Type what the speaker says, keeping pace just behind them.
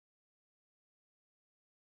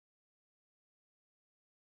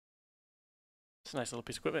It's a nice little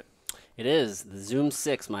piece of equipment. It is. The Zoom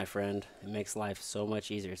 6, my friend. It makes life so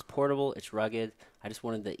much easier. It's portable. It's rugged. I just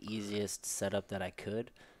wanted the easiest setup that I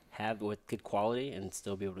could have with good quality and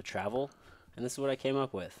still be able to travel. And this is what I came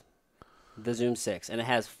up with. The Zoom 6. And it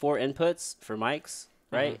has 4 inputs for mics,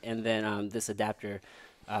 right? And then this adapter,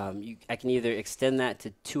 I can either extend that to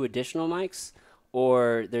 2 additional mics,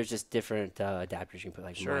 or there's just different adapters. You can put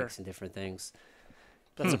like mics and different things.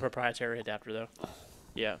 That's a proprietary adapter, though.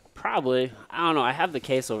 Yeah. Probably. I don't know. I have the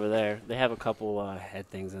case over there. They have a couple head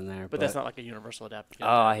things in there. But that's not like a universal adapter. Oh,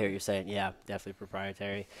 I hear what you're saying. Yeah, definitely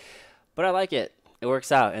proprietary. But I like it. It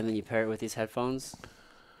works out. And then you pair it with these headphones.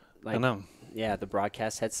 I know. Yeah, the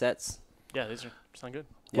broadcast headsets. Yeah, these sound good.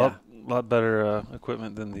 Yeah. Lot better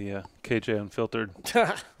equipment than the KJ Unfiltered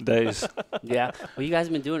days. Yeah. Well, you guys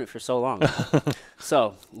have been doing it for so long.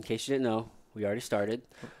 So, in case you didn't know, we already started.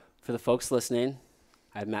 For the folks listening,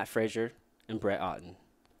 I have Matt Frazier and Brett Auten.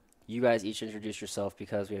 You guys each introduce yourself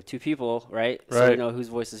because we have 2 people, right? So we know whose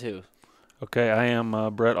voice is who. Okay, I am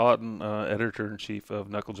Brett Auten, editor-in-chief of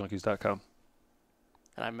KnuckleJunkies.com.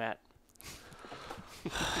 And I'm Matt.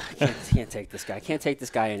 Can't take this guy. Can't take this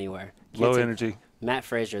guy anywhere. Low energy. Matt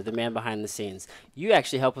Frazier, the man behind the scenes. You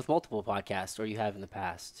actually help with multiple podcasts, or you have in the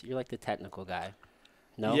past. You're like the technical guy.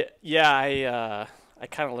 No? Yeah. I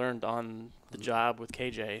kind of learned on the job with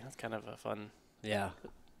KJ. It's kind of a fun. Yeah.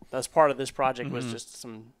 That's part of this project was just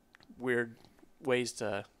some weird ways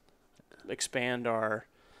to expand our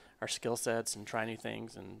skill sets and try new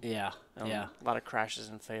things and a lot of crashes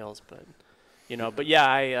and fails, but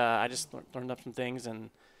I just learned up some things, and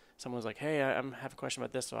someone was like, hey, I have a question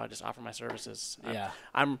about this, so I just offer my services.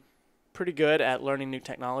 I'm pretty good at learning new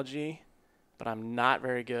technology, but I'm not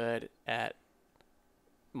very good at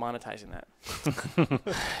monetizing that.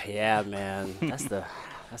 Yeah, man. That's the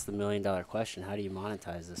 $1 million question. How do you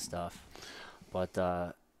monetize this stuff?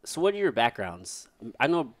 But so what are your backgrounds? I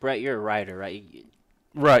know, Brett, you're a writer, right?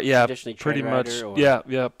 Right, yeah, Traditionally pretty trained much. writer, or?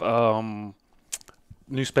 Yeah.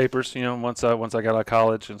 Newspapers, once I got out of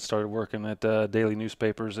college and started working at daily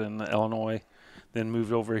newspapers in Illinois, then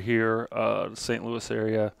moved over here to St. Louis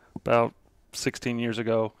area about 16 years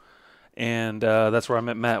ago, and that's where I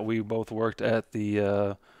met Matt. We both worked at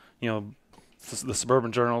the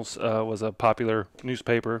Suburban Journals was a popular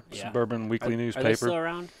newspaper, suburban weekly newspaper. Are they still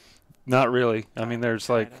around? Not really. I mean, there's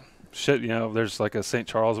like there's like a St.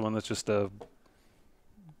 Charles one that's just a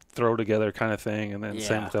throw together kind of thing, and then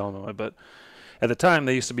same with Illinois. But at the time,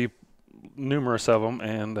 they used to be numerous of them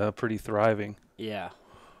and pretty thriving. Yeah.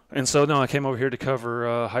 And so, I came over here to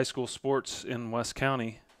cover high school sports in West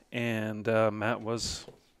County, and Matt was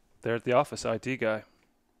there at the office, IT guy.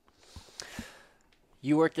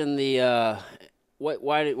 You worked in the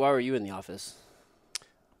why were you in the office?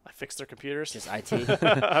 I fixed their computers. Just IT.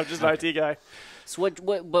 I'm just an IT guy. So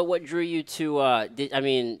what drew you to?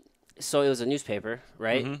 So it was a newspaper,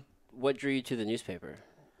 right? Mm-hmm. What drew you to the newspaper?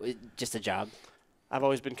 Just a job? I've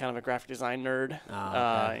always been kind of a graphic design nerd.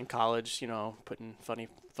 Okay. In college, putting funny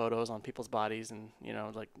photos on people's bodies and,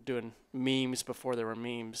 like doing memes before there were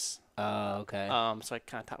memes. Okay. So I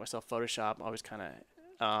kind of taught myself Photoshop. Always kind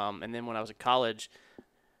of, and then when I was in college,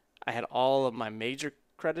 I had all of my major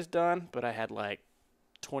credits done, but I had like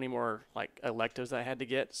 20 more like electives that I had to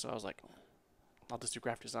get. So I was like, I'll just do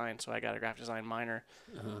graphic design. So I got a graphic design minor.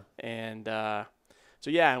 And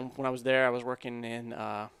when I was there, I was working in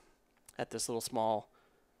at this little small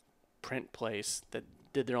print place that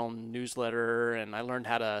did their own newsletter, and I learned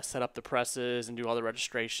how to set up the presses and do all the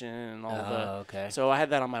registration and all Okay. So I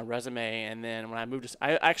had that on my resume, and then when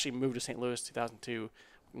I actually moved to St. Louis 2002,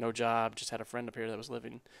 no job, just had a friend up here that was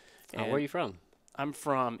living. Where are you from? I'm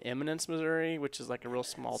from Eminence, Missouri, which is like a real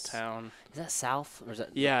small town. Is that south or is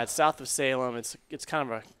that? Yeah, it's south of Salem. It's kind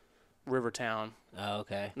of a river town. Oh,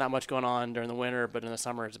 okay. Not much going on during the winter, but in the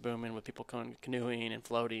summer it's booming with people canoeing and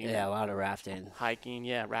floating. Yeah, a lot of rafting. Hiking,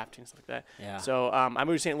 rafting, stuff like that. Yeah. So I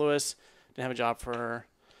moved to St. Louis, didn't have a job for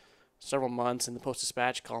several months, and the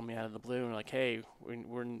Post-Dispatch called me out of the blue and were like, hey,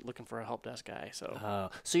 we're looking for a help desk guy. So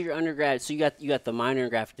so your undergrad, so you got the minor in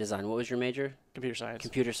graphic design. What was your major? Computer science.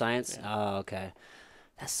 Computer science? Yeah. Oh, okay.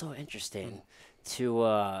 That's so interesting.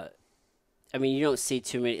 I mean, you don't see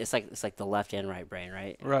too many. It's like the left and right brain,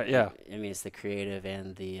 right? Right, yeah. I mean, it's the creative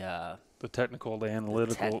and the technical, the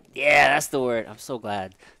analytical. Yeah, that's the word. I'm so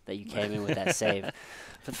glad that you came in with that save.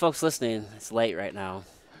 For the folks listening, it's late right now.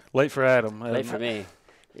 Late for Adam. Late for me.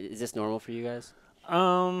 Is this normal for you guys?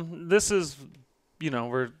 This is,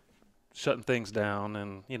 we're shutting things down,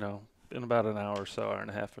 and in about an hour or so, hour and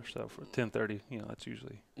a half or so, for 10:30. That's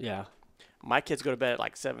usually. Yeah. My kids go to bed at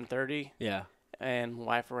like 7:30. Yeah. And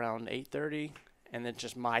wife around 8:30, and then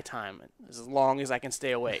just my time as long as I can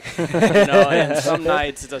stay awake. And some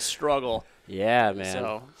nights it's a struggle. Yeah, man.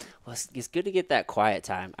 So well, it's good to get that quiet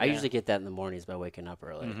time. I Yeah. usually get that in the mornings by waking up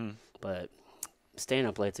early, but staying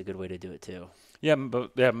up late's a good way to do it too. Yeah,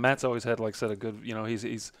 but yeah, Matt's always had, like I said, a good.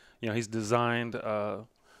 He's designed.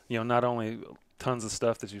 Not only tons of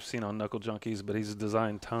stuff that you've seen on Knuckle Junkies, but he's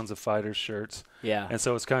designed tons of fighters shirts. Yeah. And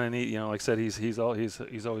so it's kind of neat. Like I said, he's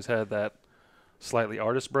always had that slightly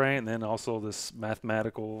artist brain, and then also this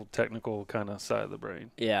mathematical, technical kind of side of the brain.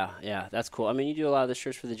 Yeah, that's cool. I mean, you do a lot of the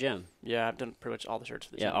shirts for the gym. yeah, I've done pretty much all the shirts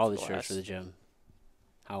for the Yeah, gym all for the shirts last for the gym.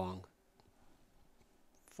 How long?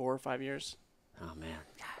 4 or 5 years. Oh man.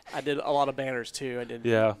 I did a lot of banners too. I did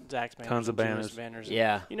Yeah, Zach's banners, tons of and Jimmy's banners.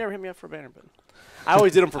 Yeah. You never hit me up for a banner, but I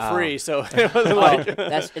always did them for Oh. free, so it wasn't Oh, like.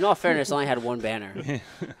 that's in all fairness, I only had one banner.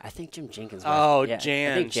 I think Jim Jenkins. Oh, yeah, I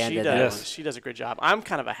Jan, think Jan she did does. that Yes. one. She does a great job. I'm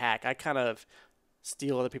kind of a hack. I kind of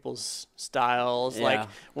steal other people's styles. Yeah. Like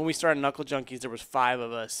when we started Knuckle Junkies, there was 5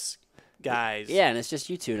 of us guys. Yeah, and it's just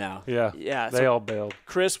you two now. Yeah, Yeah. they So all bailed.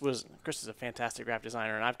 Chris is a fantastic graphic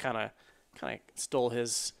designer, and I've kind of stole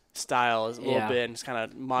his style a little Yeah. bit and just kind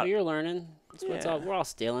of Well, you're learning. That's what it's all, Yeah. we're all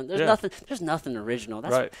stealing. There's Yeah. nothing original.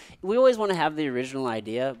 That's Right. we always want to have the original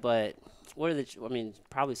idea, but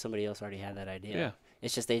probably somebody else already had that idea. Yeah.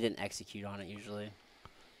 It's just they didn't execute on it usually.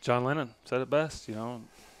 John Lennon said it best.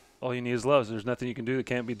 All you need is love. There's nothing you can do that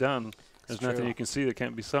can't be done. There's It's nothing true. you can see that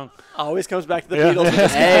can't be sung. always comes back to the Yeah. Beatles. with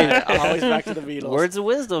this Hey. guy. Always back to the Beatles. Words of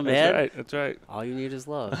wisdom, man. That's right. That's right. All you need is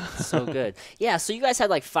love. So good. Yeah, so you guys had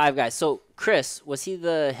like 5 guys. So Chris, was he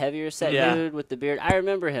the heavier set Yeah. dude with the beard? I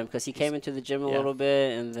remember him because he came into the gym a Yeah. little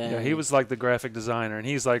bit, and then Yeah, he was like the graphic designer, and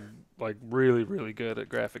he's like really, really good at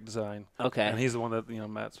graphic design. okay. And he's the one that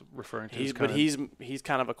Matt's referring to. He's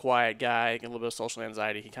kind of a quiet guy, a little bit of social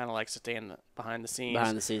anxiety. He kind of likes to stand behind the scenes.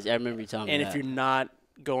 behind the scenes. I remember you telling me And that. if you're not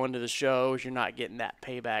going to the shows, you're not getting that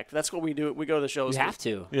payback. That's what we do. We go to the shows. you have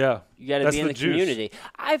to. Yeah. You got to That's be in the the juice. community.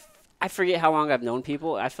 I forget how long I've known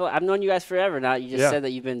people. I've known you guys forever now. You just Yeah. said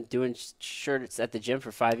that you've been doing shirts at the gym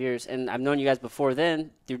for 5 years, and I've known you guys before then.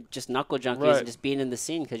 You're just Knuckle Junkies Right. and just being in the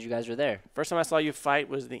scene because you guys were there. First time I saw you fight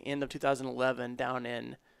was the end of 2011 down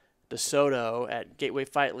in DeSoto at Gateway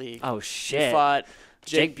Fight League. Oh You shit! fought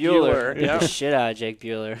Jake Bueller. Yeah. Beat the shit out of Jake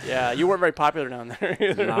Bueller. Yeah, you weren't very popular down there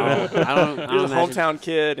either. No, I don't You're a imagine. hometown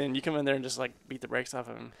kid, and you come in there and just like beat the brakes off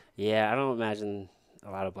of him. Yeah, I don't imagine a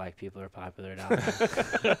lot of black people are popular down there.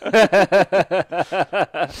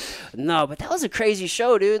 No, but that was a crazy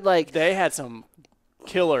show, dude. Like, They had some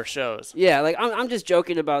killer shows. yeah, like I'm just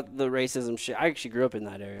joking about the racism shit. I actually grew up in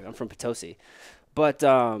that area. I'm from Potosi, but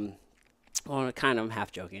well, kind of, I'm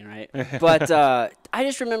half joking, right? But I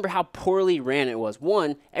just remember how poorly ran it was.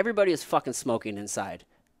 One, everybody is fucking smoking inside.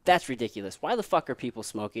 That's ridiculous. Why the fuck are people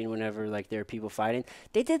smoking whenever like there are people fighting?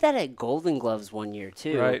 They did that at Golden Gloves one year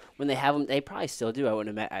too. Right. When they have them, they probably still do. I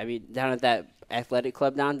wouldn't imagine. I mean, down at that athletic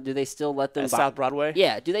club down, do they still let them? At South Broadway?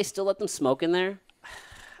 Yeah. Do they still let them smoke in there?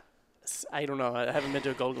 I don't know. I haven't been to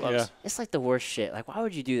a Gold Gloves. Yeah. It's like the worst shit. Like, why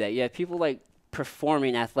would you do that? You have people like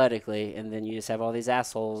performing athletically, and then you just have all these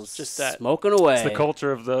assholes Just that- smoking away. It's the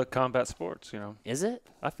culture of the combat sports, Is it?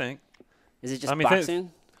 I think. Is it just I mean, think-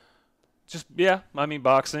 boxing?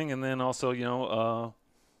 Boxing, and then also,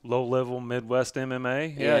 low-level Midwest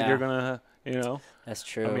MMA. Yeah, Yeah. you're going to, That's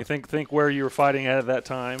true. I mean, think where you were fighting at that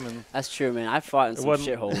time. And That's true, man. I fought in some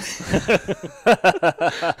wasn't- shitholes.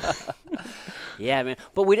 Yeah, man.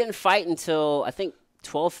 But we didn't fight until I think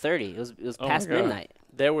 12:30. It was Oh my past God. midnight.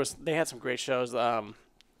 They had some great shows.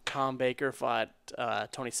 Tom Baker fought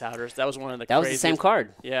Tony Souders. That was one of the That was the craziest. same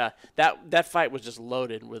card. Yeah, that fight was just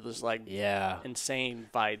loaded with this like Yeah. insane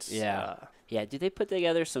fights. Yeah. Yeah, dude, they put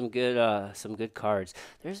together some good cards.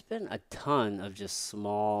 There's been a ton of just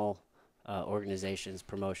small organizations,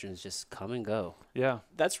 promotions just come and go. yeah,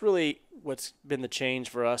 That's really what's been the change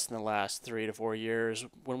for us in the last 3 to 4 years.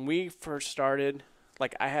 When we first started,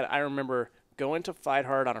 like I remember going to Fight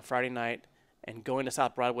Hard on a Friday night and going to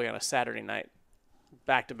South Broadway on a Saturday night,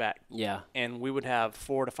 back to back, Yeah. and we would have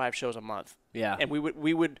 4 to 5 shows a month. Yeah. And we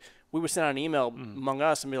would send out an email among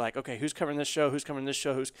us and be like, okay, who's covering this show? Who's covering this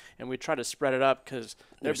show? And we'd try to spread it up because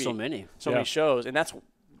there'd There's be so many. so Yeah. many shows, and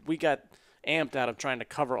we got amped out of trying to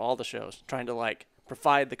cover all the shows, trying to like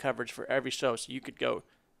provide the coverage for every show so you could go.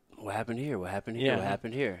 What happened here? What happened here? Yeah. What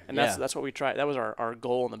happened here? And yeah. that's what we tried. That was our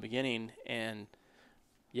goal in the beginning, and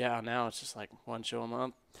yeah, now it's just like one show a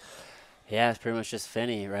month. Yeah, it's pretty much just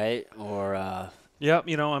Finney, right? Or yeah.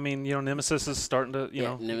 Nemesis is starting to,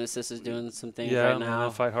 yeah, Nemesis is doing some things yeah, right and then now.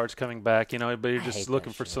 Fight Hard's coming back, but you're I hate just that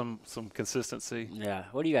looking for shit. some consistency. Yeah.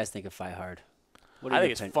 What do you guys think of Fight Hard? What do I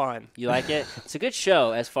you think it's fun. You like it? It's a good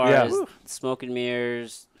show as far Yeah. as smoke and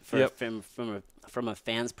mirrors, Yep. From a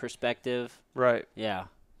fan's perspective. Right. Yeah.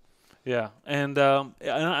 Yeah, and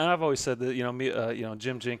I've always said that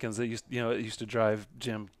Jim Jenkins that used to drive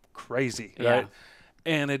Jim crazy, right?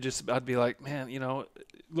 And I'd be like, man,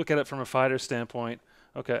 look at it from a fighter standpoint.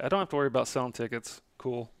 Okay, I don't have to worry about selling tickets.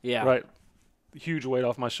 Cool. Yeah. Right. Huge weight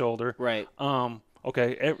off my shoulder. Right.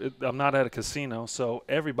 Okay, I'm not at a casino, so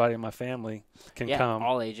everybody in my family can come.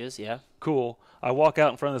 All ages. Yeah. Cool. I walk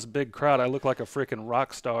out in front of this big crowd. I look like a freaking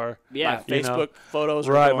rock star. Yeah. My Facebook photos.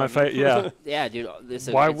 Right. Are My yeah. Yeah, dude.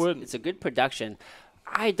 Why wouldn't? It's a good production.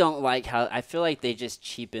 I don't like how I feel like they just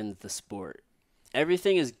cheapened the sport.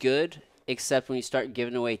 Everything is good except when you start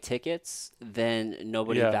giving away tickets, then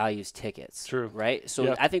nobody values tickets. True. Right?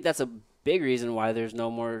 So I think that's a big reason why there's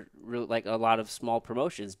no more a lot of small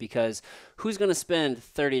promotions, because who's going to spend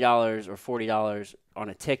 $30 or $40 on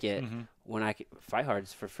a ticket when I can Fight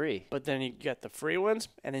Hard's for free? But then you get the free ones,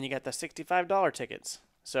 and then you got the $65 tickets.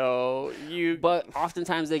 So But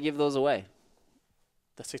oftentimes they give those away.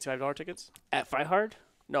 The $65 tickets? At Fight Hard?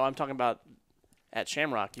 No, I'm talking about at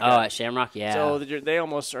Shamrock. At Shamrock, yeah. So they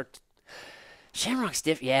almost are. Shamrock's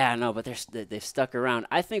different. Yeah, I know, but they've stuck around.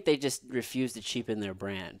 I think they just refuse to cheapen their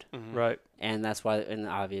brand. Mm-hmm. Right. And that's why, and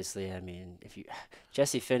obviously, I mean,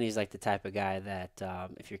 Jesse Finney's like the type of guy that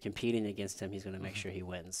if you're competing against him, he's going to make sure he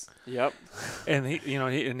wins. Yep. And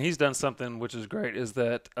he's done something which is great, is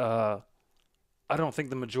that I don't think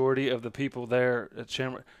the majority of the people there at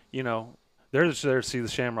Shamrock, they're just there to see the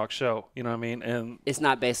Shamrock show. You know what I mean? And it's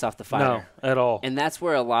not based off the fighter. No, at all. And that's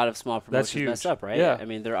where a lot of small promotions mess up, right? Yeah. I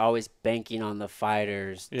mean, they're always banking on the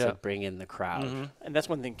fighters Yeah. to bring in the crowd. Mm-hmm. And that's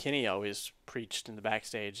one thing Kenny always preached in the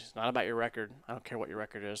backstage. It's not about your record. I don't care what your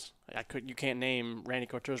record is. You can't name Randy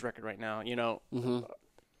Couture's record right now.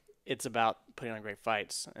 It's about putting on great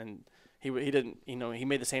fights. And he didn't. He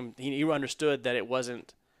made the same. He understood that it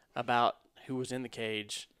wasn't about who was in the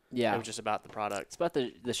cage. Yeah. It was just about the product. It's about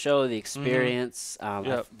the show, the experience.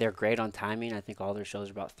 Yep. They're great on timing. I think all their shows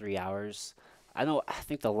are about 3 hours. I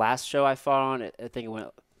think the last show I fought on, I think it went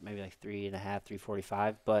maybe like 3.5,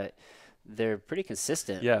 3:45, but they're pretty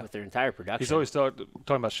consistent with their entire production. He's always talking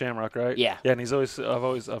about Shamrock, right? Yeah. Yeah, and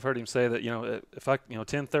I've heard him say that, if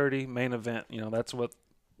 10:30 main event,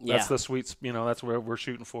 that's the sweet, that's where we're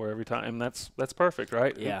shooting for every time. And that's perfect,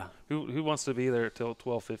 right? Yeah. Who wants to be there till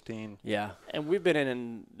 12:15? Yeah. And we've been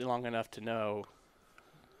in long enough to know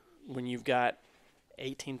when you've got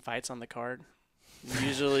 18 fights on the card,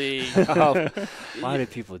 usually Why do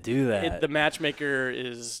people do that? the matchmaker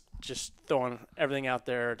is just throwing everything out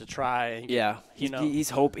there to try. Yeah.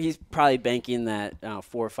 He's probably banking that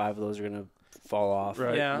 4 or 5 of those are going to fall off,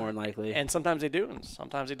 Right. Yeah. more than likely. And sometimes they do, and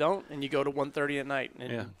sometimes they don't, and you go to 1:30 at night.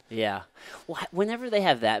 And Yeah. Well, whenever they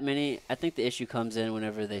have that many, I think the issue comes in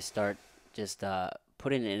whenever they start just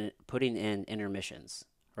putting in intermissions,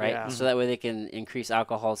 right? Yeah. So that way they can increase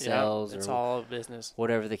alcohol sales it's or all business.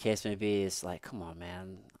 whatever the case may be. It's like, come on,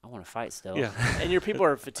 man, I want to fight still. Yeah. And your people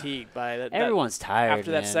are fatigued by that. Everyone's tired.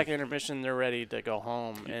 After that man. second intermission, they're ready to go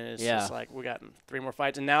home, and it's Yeah. just like we got 3 more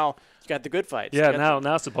fights, and now you got the good fights. Yeah, You got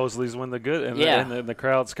now supposedly is when the good and the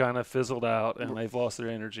crowd's kind of fizzled out and they've lost their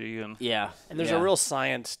energy and and there's a real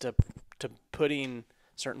science to putting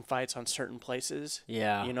certain fights on certain places.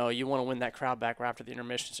 Yeah. You want to win that crowd back right after the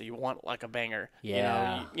intermission, so you want like a banger.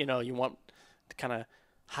 Yeah. You want to kind of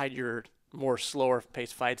hide your more slower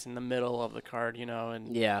paced fights in the middle of the card,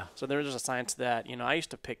 and so there's just a science to that. I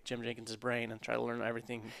used to pick Jim Jenkins' brain and try to learn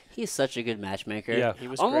everything. He's such a good matchmaker. Yeah. He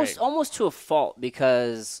was almost to a fault,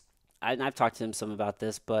 because I've talked to him some about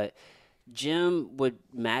this, but Jim would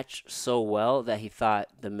match so well that he thought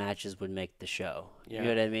the matches would make the show. Yeah. You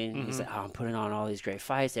know what I mean? He's like, I'm putting on all these great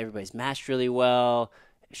fights. Everybody's matched really well.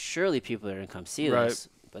 Surely people are going to come see this.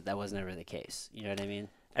 But that was never the case. You know what I mean?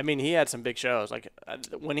 I mean, he had some big shows. Like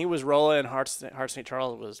when he was rolling, Heart St.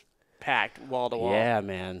 Charles was packed wall to wall. Yeah,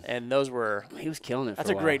 man. And those were. He was killing it. That's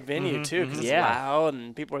for a while. great venue too, because it's loud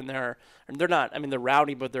and people are in there. And they're not. I mean, they're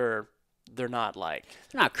rowdy, but they're not like.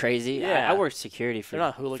 They're not crazy. Yeah. I worked security for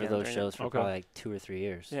not hooligans those or anything. shows for probably like 2 or 3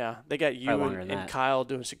 years. Yeah, they got you Probably longer than and that. Kyle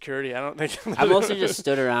doing security. I don't think. I mostly just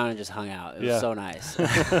stood around and just hung out. It was Yeah. so nice. I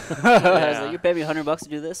was like, "You pay me $100 to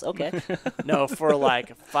do this? Okay." No, for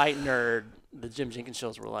like fight nerd, the Jim Jenkins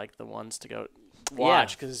shows were like the ones to go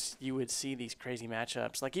watch, because you would see these crazy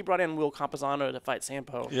matchups. Like he brought in Will Campazano to fight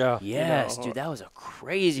Sampo. Yeah. Yes, dude, that was a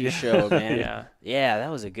crazy show, man. Yeah. Yeah,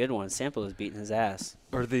 that was a good one. Sample was beating his ass.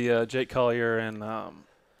 Or the Jake Collier and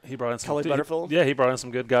he brought in some Cully Butterfield? Yeah, he brought in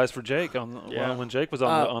some good guys for Jake when Jake was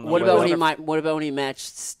on the What web. about when he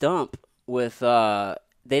matched Stump with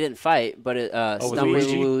they didn't fight, but it with stumbled with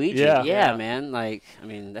Luigi? Luigi. Yeah. Yeah, man. Like, I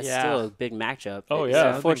mean, that's Yeah. still a big matchup. Oh, It's yeah,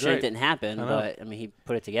 that'd be unfortunate it great. didn't happen, I know. but I mean, he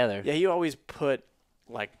put it together. Yeah, he always put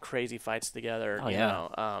like crazy fights together. Oh, you yeah.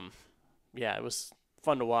 know. Yeah, it was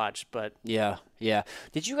fun to watch, but Yeah, yeah.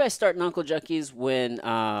 Did you guys start Knuckle Junkies when?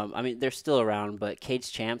 I mean, they're still around, but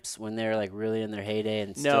Cage Champs when they're like really in their heyday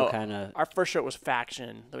and still No. kind of our first show was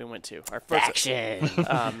Faction that we went to. Our first action.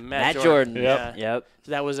 Matt Jordan. Yep. Yeah. Yep.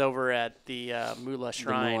 So that was over at the Moolah The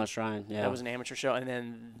Shrine. Moolah Shrine. Yeah. That was an amateur show, and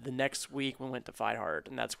then the next week we went to Fight Hard,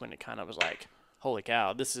 and that's when it kind of was like, holy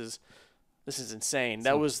cow, this is insane.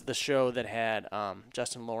 That was the show that had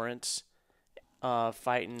Justin Lawrence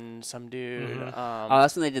fighting some dude. Oh,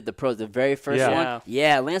 that's when they did the pros. The very first Yeah. one.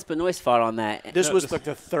 Yeah, Lance Benoist fought on that. This was like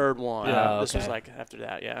the third one. Yeah. This was Okay. like after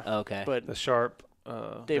that, yeah. Okay. But The Sharp.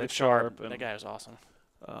 David Nate Sharp, and that guy was awesome.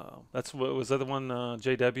 that's what was that the one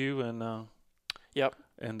JW and Yep.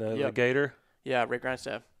 the Yep. Gator. Yeah, Rick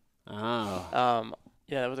Grindstaff. Oh.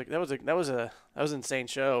 Yeah, that was an insane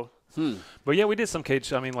show. But yeah, we did some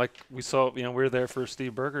cage. I mean, like we saw, we were there for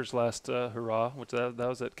Steve Berger's last hurrah, which that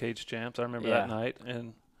was at Cage Champs. I remember that Yeah. night,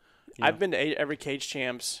 and I've been to every Cage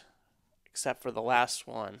Champs except for the last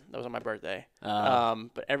one. That was on my birthday.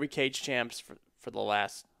 But every Cage Champs for the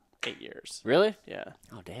last 8 years. Really? Yeah.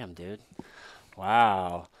 Oh, damn, dude.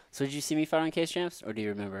 Wow. So did you see me fight on Cage Champs, or do you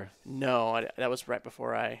remember? No, that was right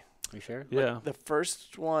before I. Are you sure? yeah, The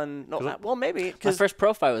first one. No, 'Cause well maybe My because first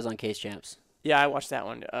pro fight was on Cage Champs. yeah, I watched that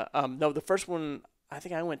one. No, the first one I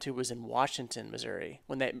think I went to was in Washington, Missouri,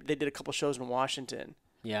 when they did a couple shows in Washington.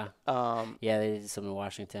 Yeah. Um, Yeah, they did some in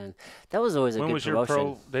Washington. That was always a when good was your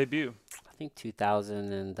promotion. pro debut? I think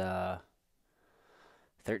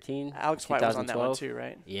 2013. Alex White was on that one 2012. too,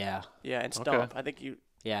 right? Yeah. Yeah, and Okay. Stump. I think you.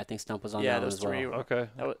 Yeah, I think Stump was on Yeah, that one those as well. three. Okay,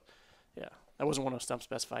 That wasn't one of Stump's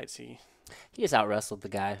best fights. He just out wrestled the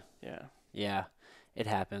guy. Yeah. Yeah, it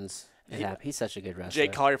happens. He's such a good wrestler.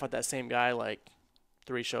 Jake Collier fought that same guy like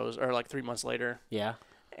 3 months later, Yeah.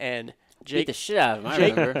 and Beat the shit out of him, I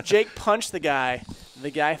Jake, remember. Jake punched the guy.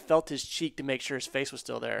 The guy felt his cheek to make sure his face was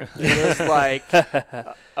still there. It was like,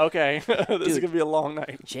 okay, this is Dude. gonna be a long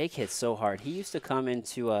night. Jake hit so hard. He used to come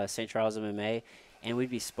into St. Charles MMA, and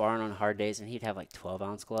we'd be sparring on hard days, and he'd have like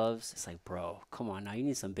 12-ounce gloves. It's like, bro, come on now. You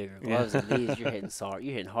need some bigger gloves than these. You're hitting You're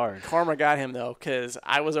hitting hard. Karma got him though, because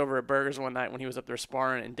I was over at Burgers one night when he was up there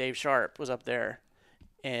sparring, and Dave Sharp was up there,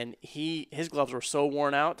 and his gloves were so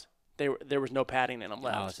worn out. There was no padding in them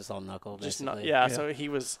left. Oh, it's just all knuckle, Just basically. not, yeah, so he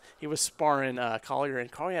was sparring Collier,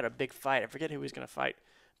 and Collier had a big fight. I forget who he was gonna fight,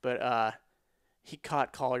 but he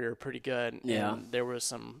caught Collier pretty good. Yeah. And there was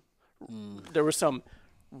some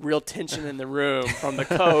real tension in the room from the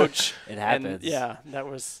coach. It happens. And yeah, that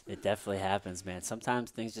was It definitely happens, man. Sometimes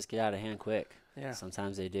things just get out of hand quick. yeah.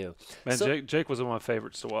 Sometimes they do. man. So- Jake was one of my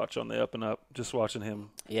favorites to watch on the Up and Up. Just watching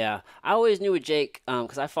him. Yeah, I always knew with Jake,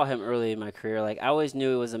 because I fought him early in my career. Like I always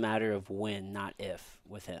knew it was a matter of when, not if,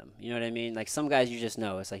 with him. You know what I mean? Like some guys, you just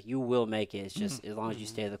know. It's like you will make it. It's just as long as you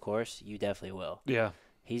stay the course, you definitely will. Yeah,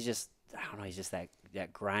 He's just, I don't know. He's just that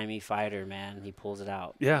grimy fighter, man. He pulls it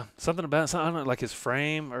out. yeah. Something about I don't know, like his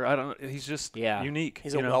frame, or I don't know. He's just unique.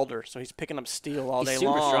 He's you a know? welder, so he's picking up steel all He's day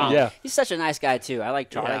super long. strong. Yeah. He's such a nice guy too. I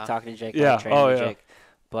like Yeah. talking to Jake. I Yeah. like training Oh, with yeah. Jake.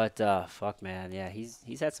 But fuck, man. Yeah, he's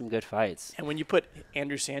had some good fights. And when you put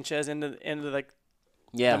Andrew Sanchez into the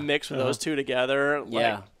Yeah. mix with those two together, like,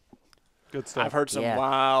 Yeah. Good stuff. I've heard some Yeah.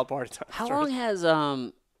 wild party times. How long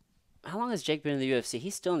has Jake been in the UFC?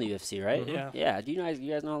 He's still in the UFC, right? Mhm. Yeah. Yeah. Do you guys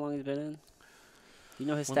know how long he's been in? Do you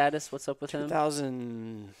know his status? What's up with him?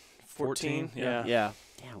 2014. Yeah. Yeah.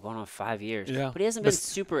 Damn, going on 5 years. Yeah. But he hasn't But been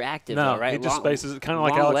super active, No, though, right? he just spaces it kind of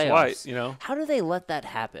like long Alex White. layoffs. You know, How do they let that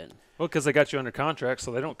happen? well, because they got you under contract,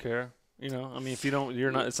 so they don't care. You know, I mean, if you don't,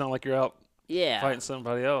 you're not. It's not like you're out Yeah. fighting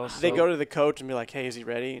somebody else. They so- go to the coach and be like, "Hey, is he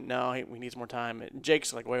ready? No, we need some more time." And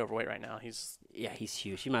Jake's like way overweight right now. He's Yeah, he's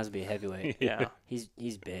huge. He might as well be a heavyweight. yeah. He's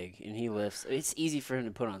big, and he lifts. It's easy for him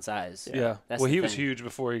to put on size. Yeah. That's Well, the he was thing. huge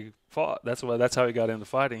before he fought. That's how he got into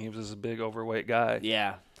fighting. He was just a big overweight guy.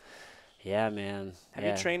 Yeah. Yeah, man. Have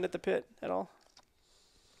Yeah. you trained at the pit at all?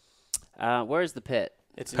 Where's the pit?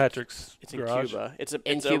 It's Patrick's it's in garage. Cuba. It's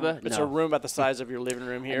In Cuba? It's No. a room about the size of your living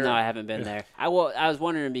room here. No, I haven't been there. I was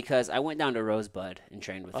wondering because I went down to Rosebud and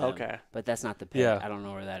trained with him. Okay. But that's not the pit. Yeah. I don't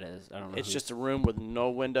know where that is. I don't know. It's who- just a room with no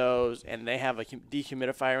windows, and they have a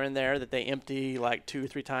dehumidifier in there that they empty like 2 or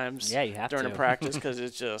 3 times Yeah, you have during to. a practice because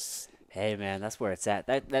it's just Hey man, that's where it's at.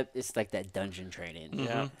 That it's like that dungeon training.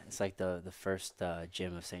 Yeah. It's like the first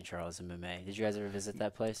gym of St. Charles MMA. Did you guys ever visit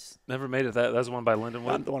that place? Never made it. That's the one by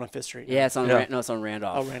Lindenwood. The one on Fifth Street. Yeah, it's on Yeah. no, it's on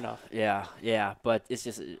Randolph. Oh, Randolph. Yeah, but it's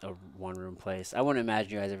just a one-room place. I wouldn't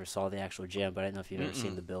imagine you guys ever saw the actual gym, but I don't know if you've ever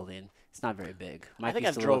seen the building. It's not very big. I think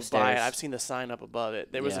I've drove by it. I've seen the sign up above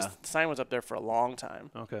it. There was the sign was up there for a long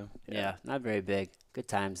time. Okay. Yeah, not very big. Good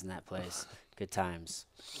times in that place. Good times.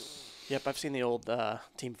 Yep, I've seen the old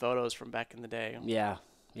team photos from back in the day. Yeah.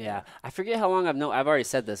 I forget how long I've already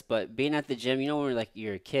said this, but being at the gym, when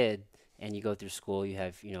you're a kid and you go through school, you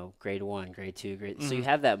have, grade 1, grade 2, so you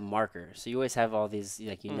have that marker. So you always have all these,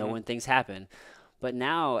 know when things happen. But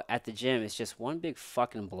now at the gym, it's just one big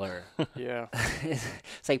fucking blur. Yeah.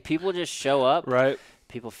 It's like people just show up. Right.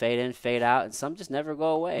 People fade in, fade out, and some just never go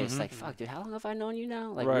away. It's like, fuck, dude, how long have I known you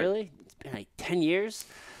now? Like, really? It's been like 10 years?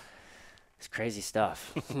 It's crazy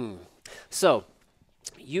stuff. So,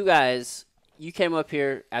 you guys, you came up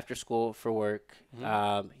here after school for work.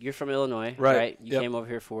 You're from Illinois, right? You came over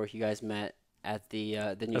here for work. You guys met at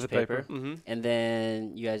the newspaper. And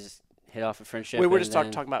then you guys hit off a friendship. We were just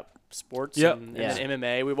talking about sports and Yeah. then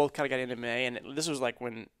MMA. We both kind of got into MMA, and this was like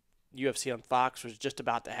when UFC on Fox was just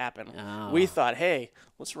about to happen. Oh. We thought, hey,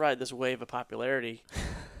 let's ride this wave of popularity.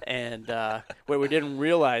 And what we didn't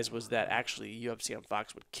realize was that actually UFC on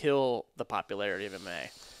Fox would kill the popularity of MMA.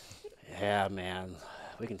 Yeah, man.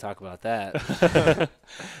 We can talk about that.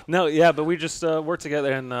 No, yeah, but we just worked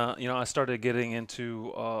together, and I started getting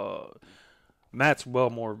into. Matt's well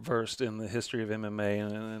more versed in the history of MMA,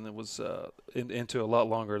 and it was into a lot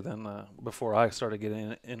longer than before I started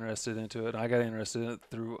getting interested into it. I got interested in it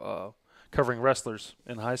through covering wrestlers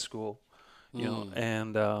in high school,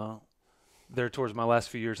 and there towards my last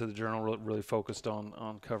few years at the Journal really focused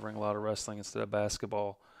on covering a lot of wrestling instead of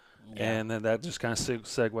basketball. Yeah. And then that just kind of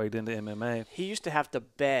segued into MMA. He used to have to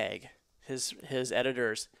beg his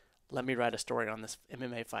editors, let me write a story on this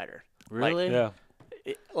MMA fighter. Really? Yeah.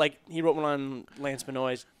 He wrote one on Lance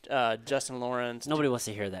Benoist, Justin Lawrence. Nobody wants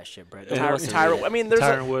to hear that shit, Brett.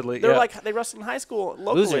 Tyron Woodley. They're they wrestled in high school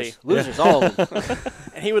locally. Losers, all of them.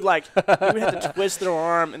 And he would have to twist their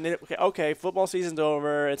arm, and then okay, football season's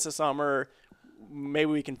over. It's the summer.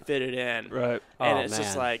 Maybe we can fit it in. Right. And it's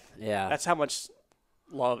just that's how much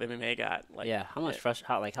love MMA got. How much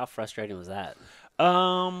how frustrating was that?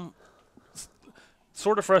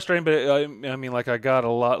 Sort of frustrating, but I got a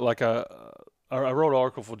lot. I wrote an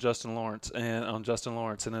article for Justin Lawrence on Justin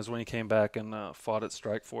Lawrence, and it was when he came back and fought at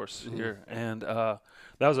Strikeforce here, and that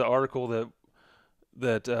was an article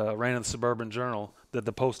that ran in the Suburban Journal that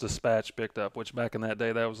the Post-Dispatch picked up, which back in that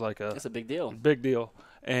day that was that's a big deal. Big deal.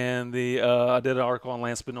 And I did an article on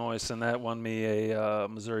Lance Benoist, and that won me a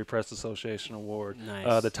Missouri Press Association award.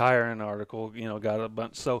 Nice. The Tyron article, got a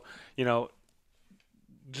bunch. So,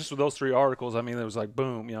 just with those 3 articles, there was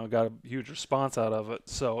boom, got a huge response out of it.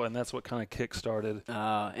 So, and that's what kind of kick-started.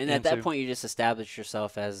 And at that point, you just established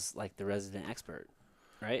yourself as the resident expert,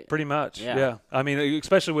 right? Pretty much, yeah.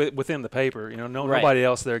 Especially within the paper, nobody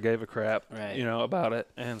else there gave a crap, about it.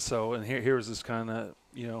 And so, here was this kind of,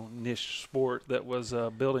 niche sport that was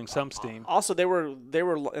building some steam. Also, they were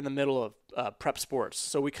in the middle of prep sports,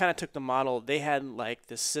 so we kind of took the model. They had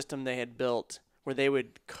this system they had built where they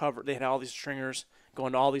would cover. They had all these stringers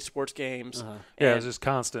going to all these sports games. Yeah, it was just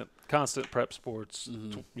constant prep sports.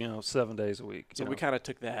 7 days a week. So we kind of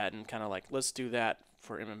took that and kind of let's do that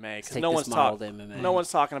for MMA because MMA. No one's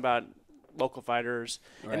talking about local fighters,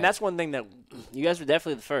 and that's one thing that you guys were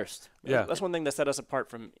definitely the first. Yeah, that's one thing that set us apart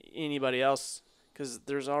from anybody else. Because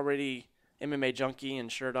there's already MMA Junkie and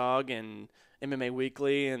Sherdog and MMA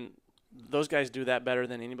Weekly, and those guys do that better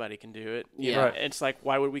than anybody can do it. Yeah, it's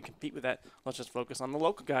why would we compete with that? Let's just focus on the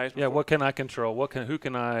local guys. Yeah, what can I control? What can I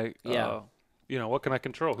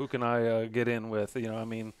control? Who can I get in with?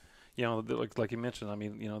 Like you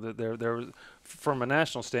mentioned. There was, from a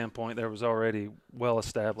national standpoint, there was already well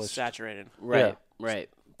established, saturated. Right.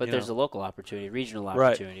 But there's a local opportunity, regional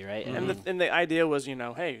opportunity, right? And the idea was,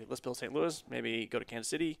 hey, let's build St. Louis, maybe go to Kansas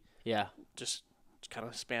City. Yeah. Just kind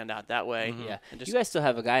of expand out that way. Yeah. You guys still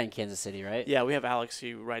have a guy in Kansas City, right? Yeah, we have Alex.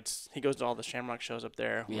 He goes to all the Shamrock shows up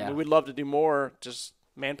there. Yeah. We'd love to do more, just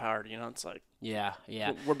manpower, it's like. Yeah.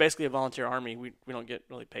 We're basically a volunteer army. We don't get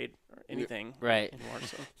really paid or anything anymore.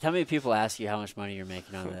 So. How many people ask you how much money you're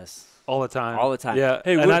making on this? All the time. Yeah.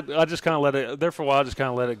 Hey, and I just kind of let it. There for a while, I just kind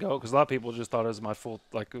of let it go because a lot of people just thought it was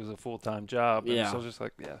it was a full-time job. Yeah. And so I was just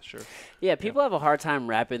like, yeah, sure. Yeah, people have a hard time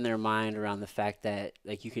wrapping their mind around the fact that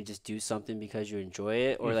you can just do something because you enjoy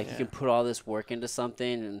it, or you can put all this work into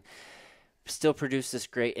something. And still produce this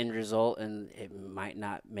great end result, and it might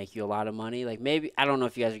not make you a lot of money. Like maybe I don't know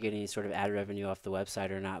if you guys are getting any sort of ad revenue off the website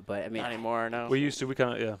or not, but I mean, Not anymore. No. We used to. We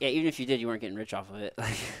kind of yeah, even if you did, you weren't getting rich off of it.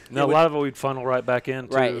 No, a lot of it we'd funnel right back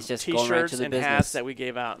into. Right, it's just going right T-shirts to the and business. hats that we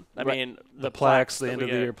gave out. I Right. mean, the plaques, the that end we of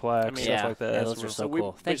the get. year plaques, I mean, stuff yeah, like that. yeah, That's those are real- so we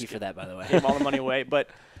cool. Thank you basically for that, by the way. Gave all the money away. But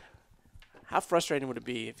how frustrating would it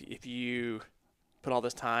be if you put all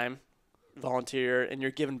this time, volunteer, and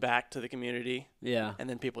you're giving back to the community, Yeah, and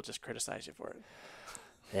then people just criticize you for it?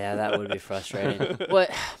 yeah, that would be frustrating.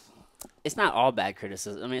 But it's not all bad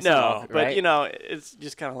criticism. I mean, it's not all, but right? it's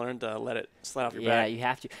just kind of learn to let it slide off your Yeah, back. you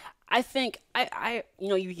have to. I think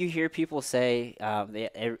you hear people say,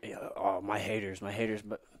 "Oh, my haters,"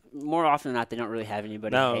 but more often than not, they don't really have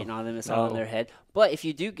anybody No, hating on them. It's all in no. their head. But if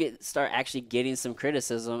you do start actually getting some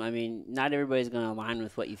criticism, I mean, not everybody's going to align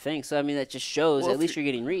with what you think. So I mean, that just shows Well, at if least you're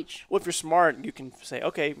getting reach. Well, if you're smart, you can say,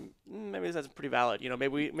 okay, maybe that's pretty valid.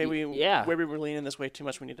 Maybe yeah. we're leaning this way too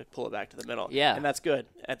much. We need to pull it back to the middle. Yeah. And that's good.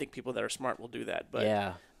 I think people that are smart will do that. But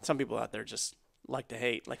Yeah. some people out there just like to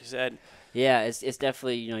hate, like you said. Yeah, it's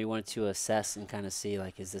definitely, you want to assess and kind of see,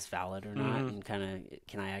 like, is this valid or not? Mhm. And kind of,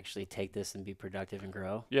 can I actually take this and be productive and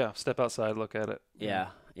grow? Yeah, step outside, look at it. Yeah.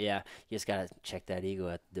 You just got to check that ego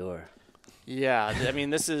at the door. Yeah. I mean,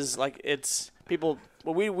 this is like it's people.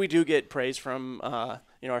 Well, we do get praise from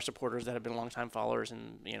our supporters that have been longtime followers,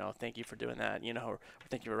 and thank you for doing that. Or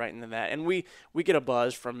thank you for writing that. And we get a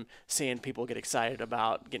buzz from seeing people get excited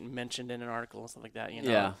about getting mentioned in an article and stuff like that.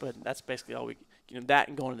 Yeah. But that's basically all we. That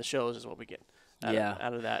and going to the shows is what we get.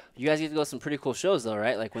 Out of that. You guys get to go to some pretty cool shows, though,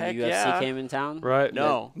 right? Like when Heck the UFC yeah. came in town. Right?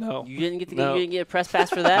 No. No. You didn't get to No. you didn't get a press pass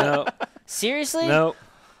for that? No. Seriously? No.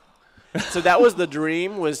 So that was the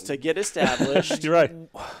dream, was to get established. You're right.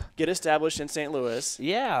 Get established in St. Louis.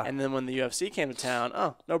 Yeah. And then when the UFC came to town,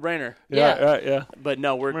 no brainer. Yeah. Right. Yeah. But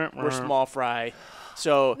no, we're small fry.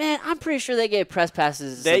 So Man, I'm pretty sure they gave press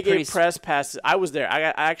passes. they gave press passes. I was there. I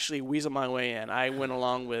actually weaseled my way in. I went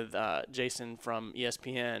along with Jason from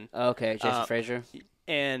ESPN. Okay, Jason Frazier.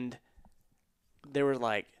 And there were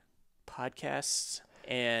like podcasts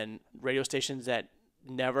and radio stations that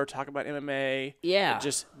never talk about MMA. Yeah.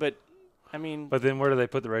 But I mean, But then where do they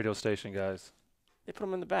put the radio station guys? they put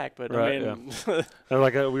them in the back. But Right, I mean, They're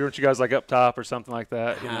like, weren't you guys like up top or something like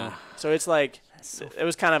that? so it's like it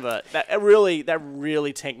was kind of that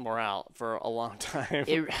really tanked morale for a long time.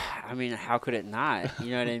 I mean, how could it not?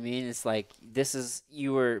 You know what I mean? It's like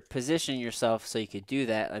you were positioning yourself so you could do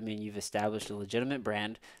that. I mean, you've established a legitimate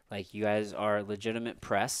brand. Like, you guys are legitimate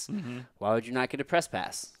press. Mm-hmm. Why would you not get a press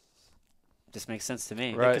pass? Just makes sense to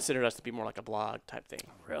me. They Right. considered us to be more like a blog type thing.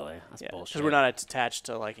 Really? That's bullshit. Because we're not attached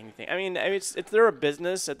to like anything. I mean, it's they're a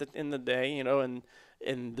business at the end of the day,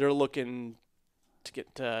 and they're looking to get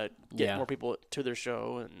Yeah. more people to their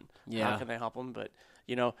show, and Yeah. how can they help them? But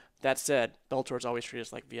that said, Bellator's always treat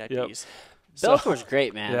us like VIPs. Bellator's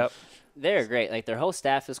great, man. Yep. They're great. Like, their whole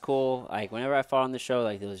staff is cool. Like, whenever I fought on the show,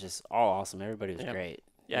 like, it was just all awesome. Everybody was Yep. great.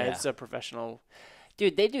 Yeah, it's a professional.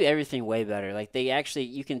 Dude, they do everything way better. Like, they actually,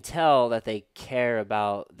 you can tell that they care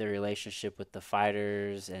about their relationship with the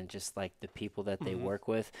fighters and just, like, the people that they work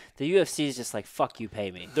with. The UFC is just like, fuck you, pay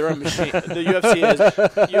me. They're a machine. The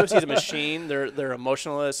UFC is a machine. They're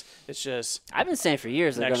emotionless. It's just I've been saying for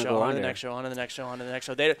years they're going to go on to under. the next show, on to the next show, on to the next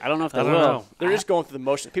show. I don't know if they I don't will. know. They're just going through the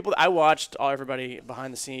motions. People, I watched everybody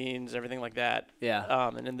behind the scenes, everything like that. Yeah.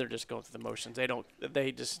 And then they're just going through the motions.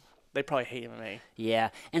 They probably hate MMA.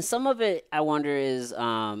 Yeah. And some of it, I wonder, is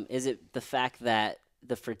it the fact that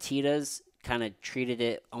the Fertitas kind of treated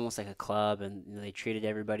it almost like a club, and they treated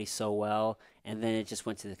everybody so well, and then it just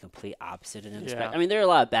went to the complete opposite in Yeah. I mean, there are a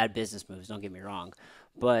lot of bad business moves, don't get me wrong,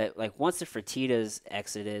 but like once the Fertitas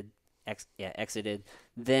exited,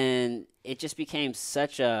 then it just became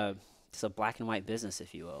such a black and white business,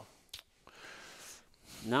 if you will.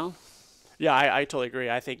 No? Yeah, I totally agree.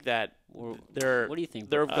 I think that they're. What do you think,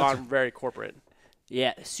 They're bro? gone very corporate.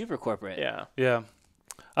 Yeah, super corporate. Yeah. Yeah.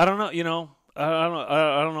 I don't know.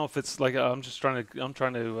 I don't know if it's like I'm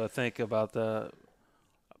trying to think about them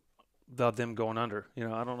going under. I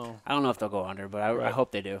don't know. I don't know if they'll go under, but I Right.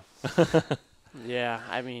 hope they do. Yeah,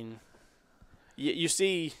 I mean, you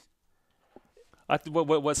see.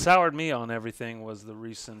 What soured me on everything was the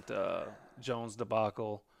recent Jones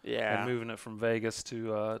debacle. Yeah. And moving it from Vegas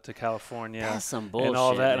to California. That's some bullshit, and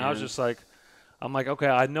all that. And I was man. just like, I'm like, okay,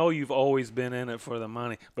 I know you've always been in it for the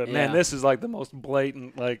money, but man, Yeah. this is like the most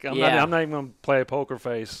blatant. Like, I'm Yeah. not even gonna play a poker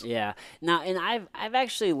face. Yeah. Now, and I've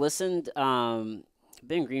actually listened.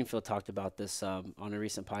 Ben Greenfield talked about this on a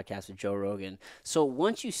recent podcast with Joe Rogan. So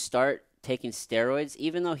once you start taking steroids,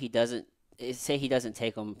 even though he doesn't say he doesn't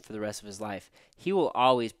take them for the rest of his life, he will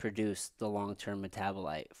always produce the long-term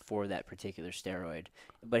metabolite for that particular steroid,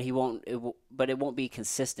 but it won't be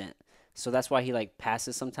consistent. So that's why he like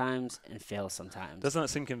passes sometimes and fails sometimes. Doesn't that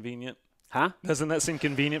seem convenient? Huh? Doesn't that seem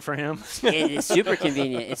convenient for him? It is super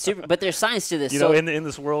convenient. It's super, but there's science to this. You know, in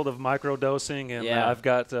this world of microdosing, and Yeah. I've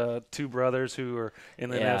got 2 brothers who are in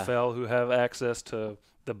the Yeah. NFL who have access to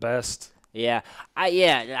the best. Yeah,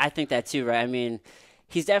 I think that too, right? I mean,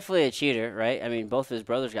 he's definitely a cheater, right? I mean, both of his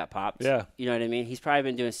brothers got popped. Yeah. You know what I mean? He's probably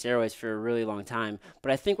been doing steroids for a really long time.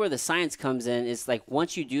 But I think where the science comes in is like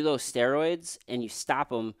once you do those steroids and you stop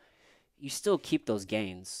them, you still keep those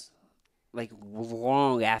gains, like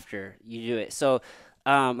long after you do it. So,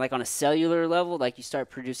 like on a cellular level, like you start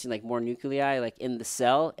producing like more nuclei like in the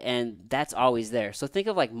cell, and that's always there. So think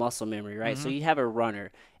of like muscle memory, right? So you have a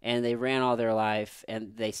runner, and they ran all their life,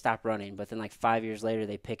 and they stop running, but then like 5 years later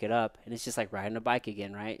they pick it up, and it's just like riding a bike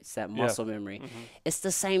again, right? It's that muscle memory. It's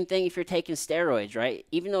the same thing if you're taking steroids, right?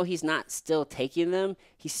 Even though he's not still taking them,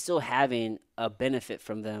 he's still having a benefit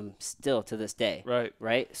from them still to this day.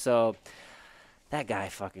 Right. So that guy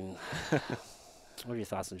fucking. What are your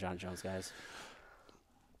thoughts on John Jones, guys?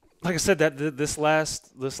 Like I said, that this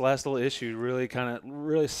last little issue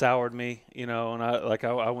really soured me, you know, and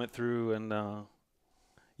I went through and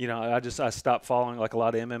you know, I stopped following like a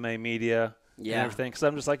lot of MMA media and everything, because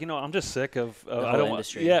I'm just like, you know, I'm just sick of the whole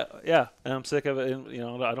industry. Yeah, and I'm sick of it, and you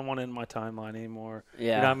know, I don't want it in my timeline anymore.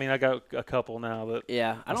 Yeah, you know, I mean, I got a couple now that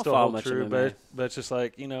I don't still follow hold much true, MMA. but it's just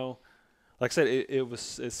like, you know, like I said,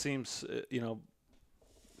 it seems, you know,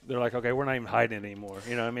 they're like, okay, we're not even hiding it anymore.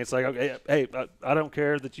 You know what I mean? It's like, okay, hey, I don't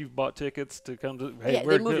care that you've bought tickets to come to. Hey, Yeah,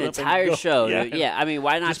 they moved an entire show. Yeah, I mean,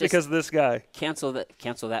 why not just because of this guy? cancel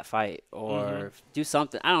that fight or do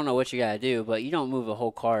something? I don't know what you gotta do, but you don't move a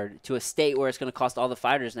whole card to a state where it's gonna cost all the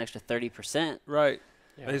fighters an extra 30%. Right.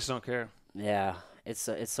 Yeah. They just don't care. Yeah, it's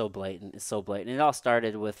so blatant. It's so blatant. It all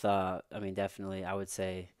started with, I mean, definitely, I would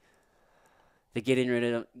say, the getting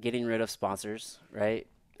rid of sponsors, right?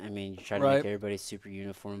 I mean, you try to make everybody super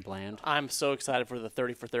uniform bland. I'm so excited for the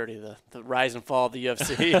 30 for 30, the rise and fall of the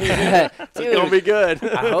UFC. It's Dude, gonna be good.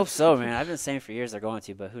 I hope so, man. I've been saying for years they're going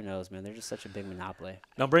to, but who knows, man? They're just such a big monopoly.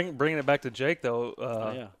 Now, bringing it back to Jake though,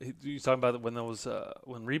 Yeah. you talking about when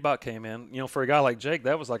when Reebok came in. You know, for a guy like Jake,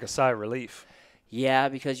 that was like a sigh of relief. Yeah,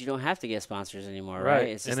 because you don't have to get sponsors anymore, right?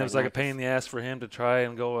 It's just And it was like a pain in the ass for him to try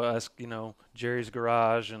and go ask, you know, Jerry's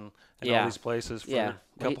Garage and all these places for a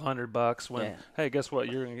couple $100. When hey, guess what?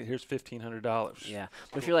 Here's $1,500. Yeah,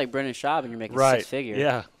 but if you're like Brendan Schaub and you're making six figure,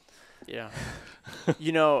 Yeah.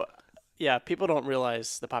 You know, people don't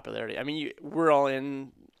realize the popularity. I mean, we're all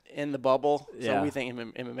in the bubble, so we think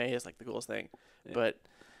MMA is like the coolest thing. Yeah. But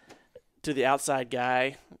to the outside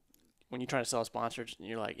guy, when you're trying to sell sponsors, and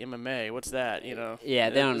you're like, MMA, what's that? You know? Yeah,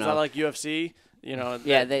 they don't know. Is that like UFC? You know?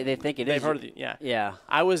 Yeah, they think it is. They've heard of it. Yeah. Yeah.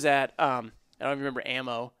 I was at I don't remember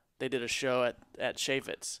Ammo. They did a show at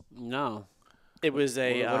Chaffetz. No. It was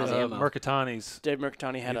a What is Ammo? Mercatani's. Dave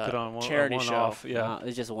Mercatani had put a on charity one show. Off, It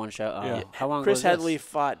was just one show. Yeah. How long Chris was Headley this?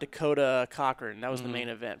 fought Dakota Cochran. That was the main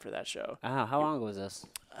event for that show. How long ago was this?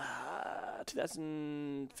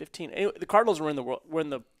 2015. Anyway, the Cardinals were in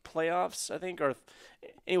the playoffs, I think. Or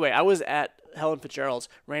anyway, I was at Helen Fitzgerald's.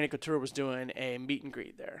 Randy Couture was doing a meet and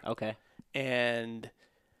greet there. Okay. And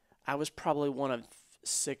I was probably one of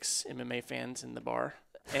 6 MMA fans in the bar.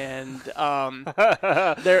 And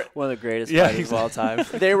they're one of the greatest fighters of all time.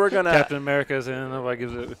 They were gonna Captain America's in. Nobody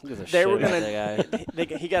gives it. They were gonna.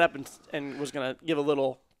 He got up and was gonna give a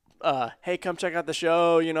little, hey, come check out the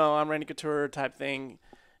show. You know, I'm Randy Couture type thing.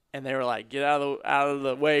 And they were like, "Get out of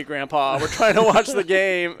the way, Grandpa. We're trying to watch the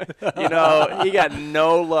game." You know, he got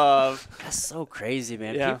no love. That's so crazy,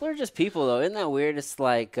 man. Yeah. People are just people, though. Isn't that weird? It's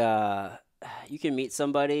like you can meet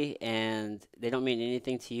somebody and they don't mean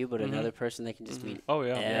anything to you, but another person they can just mean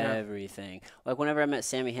everything. Like whenever I met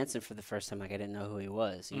Sammy Henson for the first time, like I didn't know who he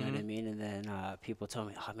was. You know what I mean? And then people told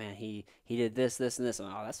me, "Oh man, he did this, and this." And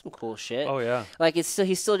oh, that's some cool shit. Oh yeah. Like he's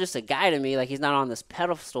still just a guy to me. Like he's not on this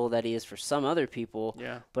pedestal that he is for some other people.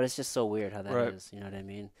 Yeah. But it's just so weird how that is. You know what I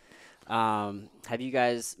mean? Have you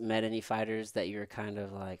guys met any fighters that you're kind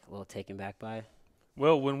of like a little taken back by?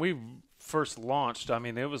 Well, when we first launched, I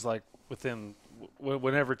mean, it was like within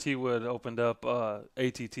whenever T Wood opened up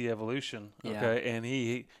ATT Evolution, okay, and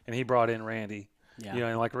he brought in Randy, you know,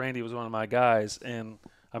 and like Randy was one of my guys, and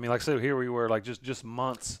I mean, like I said, here we were like just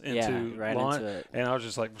months into launch, into it. and I was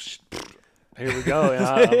just like, here we go, and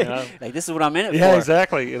I mean, like this is what I'm in it for. Yeah,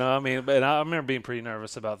 exactly. You know, I mean, but I remember being pretty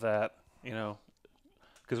nervous about that, you know,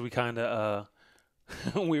 because we kind of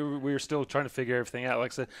we were still trying to figure everything out.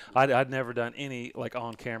 Like I said, I'd never done any like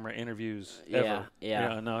on camera interviews ever.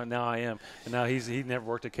 Yeah. You know, now I am, and now he never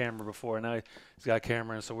worked a camera before, and now he's got a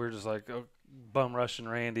camera, and so we're just like bum rushing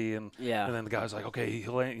Randy, and then the guy's like, okay,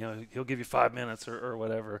 he'll give you 5 minutes or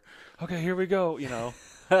whatever. Okay, here we go. You know.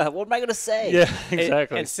 What am I gonna say? Yeah,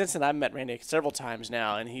 exactly. And since then, I've met Randy several times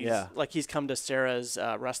now, and he's come to Sarah's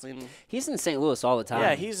wrestling. He's in St. Louis all the time.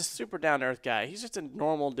 Yeah, he's a super down to earth guy. He's just a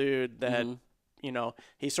normal dude that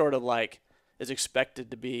he sort of like is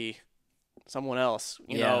expected to be someone else,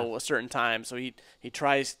 you know, a certain time. So he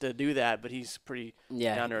tries to do that, but he's preted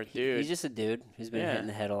down to earth dude. He's just a dude who's been hitting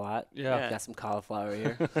the head a lot. Yeah. Got some cauliflower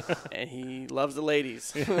ear. And he loves the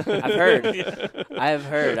ladies. I've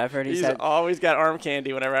heard He's always got arm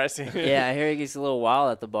candy whenever I see him. Yeah, I hear he gets a little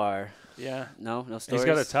wild at the bar. Yeah. No stories. He's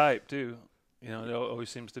got a type too. You know, it always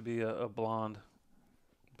seems to be a blonde,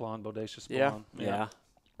 bodacious blonde. Yeah.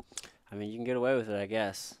 I mean, you can get away with it, I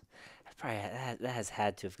guess. That has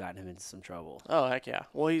had to have gotten him into some trouble. Oh heck yeah!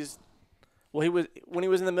 Well, he was when he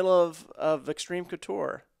was in the middle of Extreme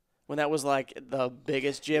Couture, when that was like the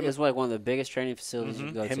biggest gym. It was like one of the biggest training facilities you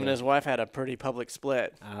could go to. Him and his wife had a pretty public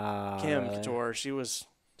split. Kim really? Couture, she was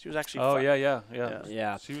actually. Oh fun.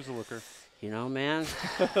 yeah. She was a looker. You know, man.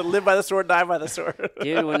 Live by the sword, die by the sword.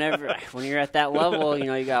 Dude, when you're at that level, you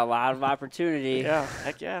know, you got a lot of opportunity. Yeah,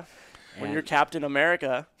 heck yeah. When you're Captain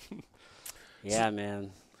America. Yeah,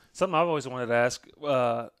 man. Something I've always wanted to ask,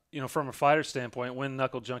 from a fighter standpoint, when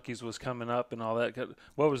Knuckle Junkies was coming up and all that,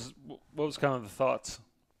 what was kind of the thoughts?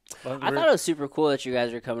 I thought it was super cool that you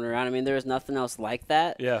guys were coming around. I mean, there was nothing else like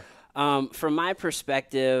that. Yeah. From my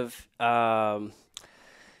perspective,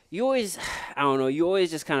 you always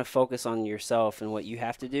just kind of focus on yourself and what you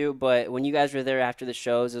have to do. But when you guys were there after the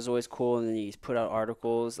shows, it was always cool, and then you put out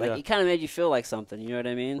articles. Like, it kind of made you feel like something. You know what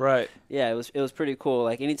I mean? Right. Yeah, it was pretty cool.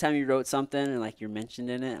 Like, anytime you wrote something and, like, you're mentioned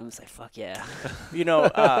in it, I'm just like, fuck yeah. You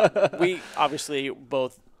know, we obviously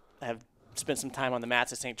both have spent some time on the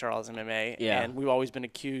mats at St. Charles MMA. Yeah. And we've always been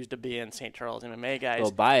accused of being St. Charles MMA guys. A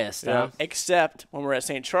little biased, huh? Except when we're at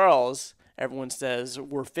St. Charles, everyone says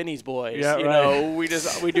we're Finney's boys. Yeah, you right. know,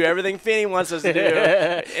 we do everything Finney wants us to do.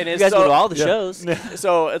 And You guys go to all the shows.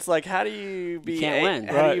 So it's like, how do you be can't win.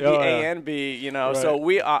 How do you be Right. A and B? You know, Right. so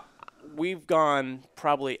we've gone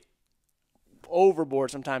probably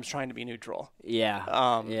overboard sometimes trying to be neutral.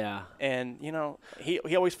 Yeah. Yeah. And you know, he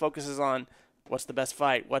always focuses on what's the best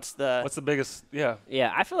fight. What's the biggest? Yeah.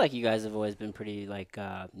 Yeah, I feel like you guys have always been pretty like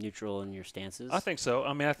neutral in your stances. I think so.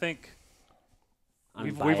 I mean, I think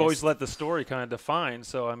we've Unbiased. always let the story kind of define.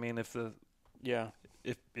 So I mean, if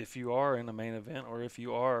you are in a main event, or if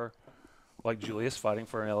you are like Julius fighting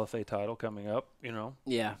for an LFA title coming up, you know,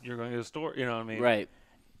 Yeah. you're going to get a story. You know what I mean? Right.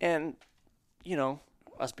 And you know,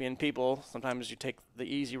 us being people, sometimes you take the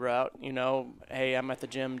easy route. You know, hey, I'm at the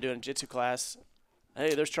gym doing a jiu-jitsu class.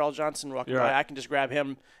 Hey, there's Charles Johnson walking You're by. right. I can just grab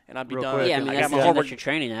him and I'll be Real done. quick. Yeah, I mean, I that's got the my gym homework that you're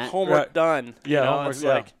training at. homework Right. done. Yeah, you know, homework, it's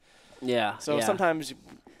yeah. like Yeah. so yeah. sometimes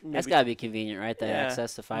That's maybe- got to be convenient, right? The Yeah.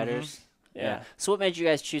 access to fighters. yeah. So what made you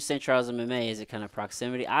guys choose St. Charles MMA? Is it kind of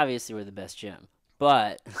proximity? Obviously, we're the best gym.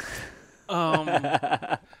 But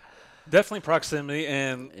Definitely proximity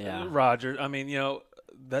and Yeah. Roger. I mean, you know,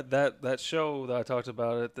 that show that I talked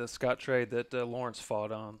about at the Scott Trade that Lawrence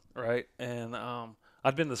fought on, right? And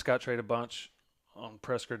I'd been to Scott Trade a bunch on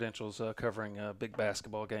press credentials covering big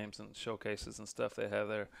basketball games and showcases and stuff they have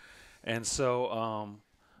there. And so,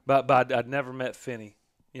 but I'd never met Finney.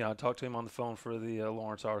 You know, I talked to him on the phone for the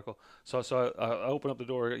Lawrence article. So I opened up the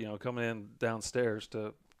door, you know, coming in downstairs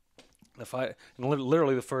to the fight. And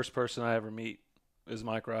literally the first person I ever meet is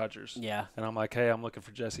Mike Rogers. yeah. And I'm like, hey, I'm looking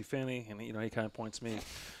for Jesse Finney. And, you know, he kind of points me,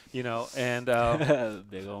 you know, and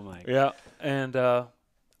Big old Mike. yeah. And I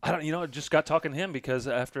don't, you know, just got talking to him because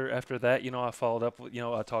after that, you know, I followed up with, you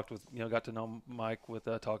know, I talked with, you know, got to know Mike with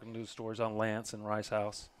talking to his stories on Lance and Rice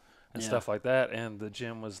House and Yeah. stuff like that. And the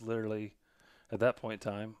gym was literally, at that point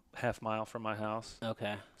in time, half-mile from my house.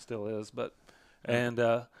 Okay. Still is, but and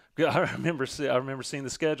I remember seeing the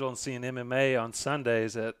schedule and seeing MMA on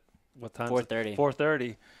Sundays at what time? 4:30.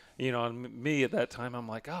 4:30. You know, and me at that time, I'm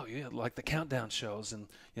like, oh yeah, like the countdown shows, and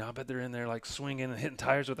you know, I bet they're in there like swinging and hitting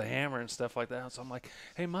tires with a hammer and stuff like that. So I'm like,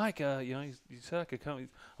 hey Mike, you know, you said I could come.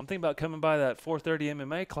 I'm thinking about coming by that 4:30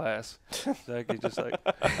 MMA class. So I could just like,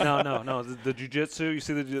 no, the jujitsu. You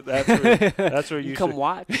see that's where you come should,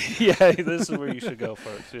 watch. yeah, this is where you should go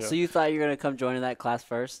first. Yeah. So you thought you were gonna come join in that class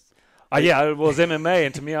first? Yeah, it was MMA,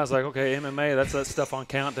 and to me, I was like, okay, MMA, that's that stuff on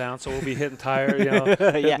countdown, so we'll be hitting tire, you know.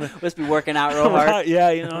 Yeah, must be working out real hard. Right, yeah,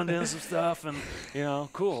 you know, and doing some stuff, and, you know,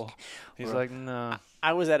 cool. He's like, no.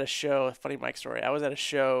 I was at a show, funny Mike story. I was at a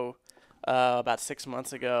show about 6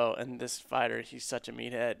 months ago, and this fighter, he's such a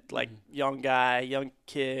meathead, like young guy, young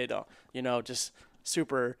kid, just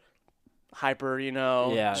super hyper,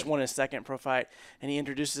 Yeah. just won his second pro fight, and he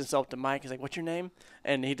introduces himself to Mike. He's like, "What's your name?"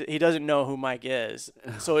 And he doesn't know who Mike is,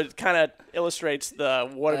 so it kind of illustrates the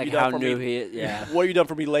what have Like you how done for new me? he is. Yeah. What have you done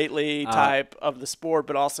for me lately? Type of the sport,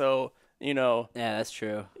 but also Yeah, that's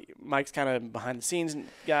true. Mike's kind of behind the scenes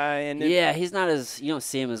guy, and Yeah, he's not as, you don't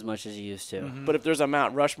see him as much as you used to. But if there's a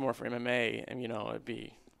Mount Rushmore for MMA, and it'd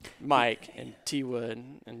be Mike and T Wood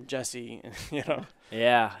and Jesse, and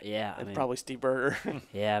Yeah. and probably Steve Berger.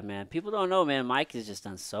 Yeah, man. People don't know, man. Mike has just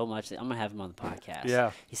done so much. I'm gonna have him on the podcast.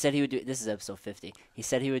 Yeah. He said he would do. This is episode 50. He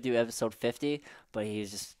said he would do episode 50, but he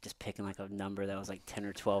was just picking like a number that was like 10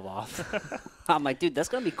 or 12 off. I'm like, dude, that's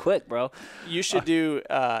gonna be quick, bro. You should do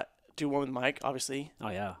one with Mike, obviously, Oh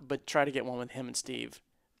yeah. but try to get one with him and Steve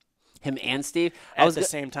Him and Steve. at the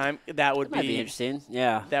same time. That would Might be interesting.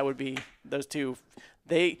 Yeah. That would be those two.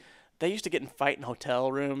 They used to get in fight in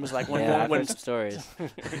hotel rooms, like when Yeah, I've when heard some stories.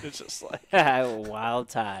 it's just like Wild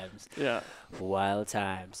times. yeah. Wild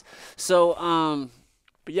times. So,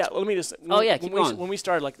 But yeah, let me just. Oh, yeah, keep going. When we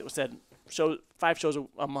started, like it said, 5 shows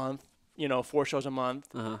a month. 4 shows a month.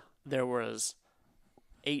 There was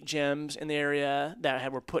 8 gyms in the area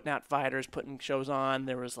that were putting out fighters, putting shows on.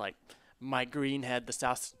 There was like Mike Green had the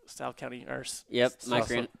South County or yep, Mike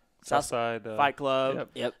Green. Southside Fight Club.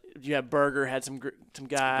 Yep. You had Berger had some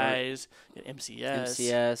guys. You had MCS.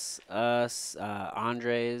 MCS, us,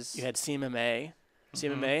 Andres. You had CMMA.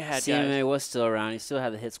 CMMA had CMA guys. was still around. He still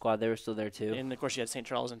had the hit squad. They were still there too. And of course you had St.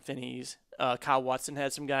 Charles and Finney's. Kyle Watson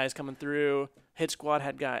had some guys coming through. Hit squad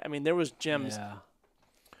had guys. I mean, there was gyms Yeah.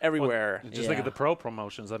 everywhere. Just think of the pro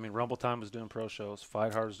promotions. I mean, Rumble Time was doing pro shows.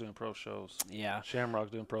 Fight Hard was doing pro shows. Yeah. Shamrock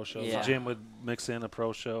doing pro shows. Yeah. The gym would mix in a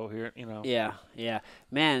pro show here, Yeah.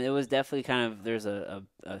 Man, it was definitely kind of, there's a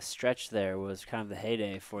stretch there was kind of the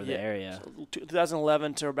heyday for the area. So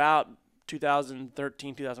 2011 to about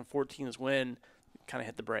 2013, 2014 is when kind of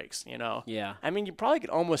hit the brakes, Yeah. I mean, you probably could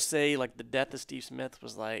almost say like the death of Steve Smith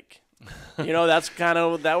was like,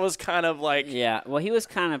 that was kind of like. Yeah. Well, he was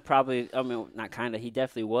kind of probably, I mean, not kind of, he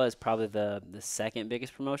definitely was probably the second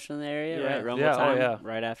biggest promotion in the area, Yeah. right? Rumble Yeah, oh, Time, yeah.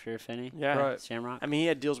 right after Finney. Yeah. Right. Shamrock. I mean, he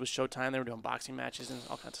had deals with Showtime. They were doing boxing matches and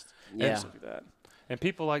all kinds of Yeah. stuff like that. And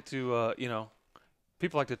people like to,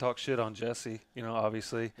 people like to talk shit on Jesse,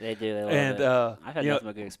 obviously. They do. They love And it. I've had nothing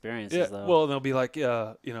but good experiences, yeah, though. well, they'll be like,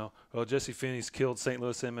 well, Jesse Finney's killed St.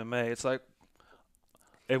 Louis MMA. It's like,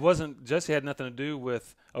 it wasn't. Jesse had nothing to do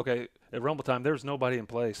with. Okay, at Rumble Time, there was nobody in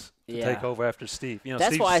place to Yeah. take over after Steve.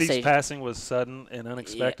 That's why I Steve's say- passing was sudden and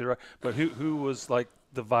unexpected. Right? But who was like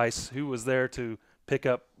the vice? Who was there to pick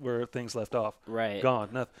up where things left off? Right. Gone.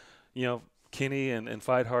 Nothing. Kenny and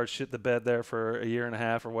Fight Hard shit the bed there for a year and a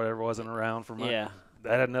half or whatever, wasn't around for months. Yeah.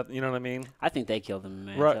 That had nothing. You know what I mean? I think they killed him,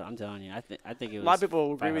 man. Right. I'm telling you. I think it was. A lot of people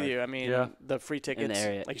agree Fight with Hard. you. I mean, Yeah. the free tickets,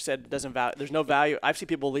 area. like you said, doesn't value. There's no value. I've seen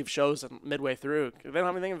people leave shows midway through. They don't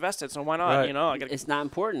have anything invested, so why not? Right. I gotta, It's not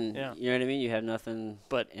important. Yeah. You know what I mean? You have nothing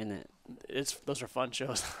But in it. those are fun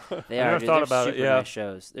shows. They I are. never Dude. thought They're about it, super yeah. nice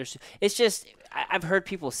shows. It's just I've heard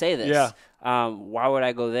people say this. Yeah. Why would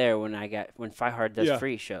I go there when Fight Hard does Yeah.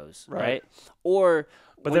 free shows, Right. right? Or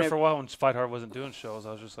But there for a while when Fight Hard wasn't doing shows,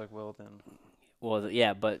 I was just like, well then. well,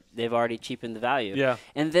 yeah, but they've already cheapened the value. Yeah.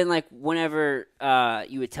 And then like whenever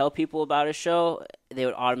you would tell people about a show, they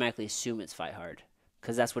would automatically assume it's Fight Hard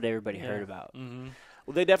because that's what everybody heard about. Mm-hmm.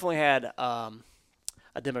 Well, they definitely had a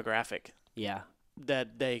demographic Yeah.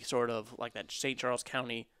 that they sort of like that St. Charles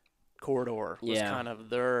County corridor was Yeah. kind of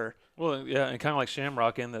their. Well, yeah, and kind of like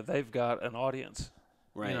Shamrock in that they've got an audience.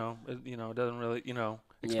 Right. It doesn't really, Yeah.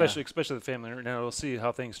 especially the family. Now we'll see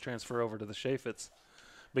how things transfer over to the Chaffetz.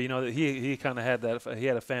 But that he kind of had that. He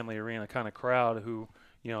had a family arena kind of crowd who,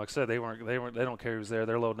 like I said, they don't care who's there.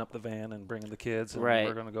 They're loading up the van and bringing the kids, and Right.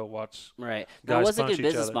 we're gonna go watch. Right. Guys Now, it was a punch good each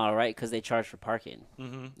business other. model, right? Because they charge for parking.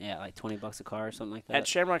 Mm-hmm. Yeah, like $20 a car or something like that. At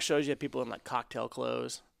Shamrock shows, you had people in like cocktail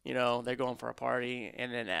clothes. They're going for a party,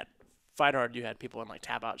 and then at Fight Hard, you had people in like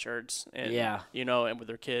tap out shirts, and Yeah. and with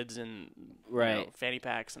their kids and Right. fanny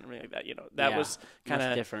packs and everything like that. That Yeah. was kind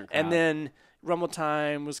Much of different And crowd. then Rumble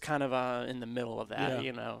Time was kind of in the middle of that.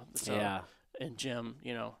 Yeah. So, Yeah. And Jim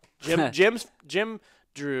Jim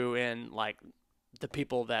drew in like the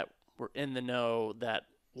people that were in the know that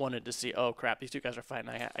wanted to see. Oh crap, these two guys are fighting.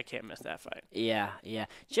 I can't miss that fight. Yeah.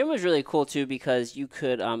 Jim was really cool too because you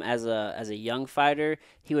could, as a young fighter,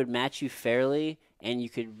 he would match you fairly, and you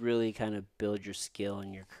could really kind of build your skill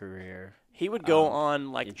and your career He would go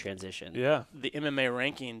on like in transition. Yeah. the MMA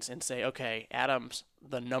rankings and say, okay, Adam's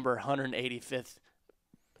the number 185th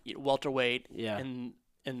welterweight Yeah. in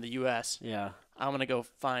the U.S. Yeah. I'm going to go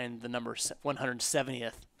find the number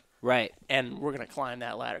 170th. Right. And we're going to climb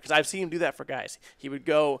that ladder. Because I've seen him do that for guys. He would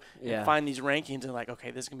go Yeah. and find these rankings and like,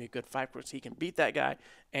 okay, this is going to be a good fight because he can beat that guy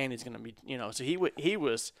and he's going to be, so he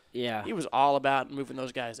was all about moving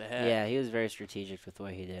those guys ahead. Yeah, he was very strategic with the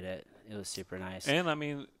way he did it. It was super nice. And I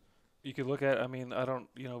mean, you could look at. I mean, I don't.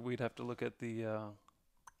 We'd have to look at the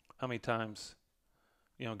how many times,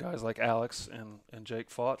 guys like Alex and Jake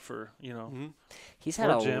fought for He's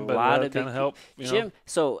had a Jim, lot of kind of help. Jim.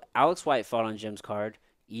 So Alex White fought on Jim's card.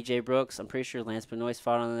 EJ Brooks, I'm pretty sure Lance Benoist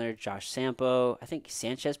fought on there. Josh Sampo, I think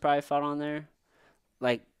Sanchez probably fought on there.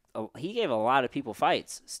 Like, he gave a lot of people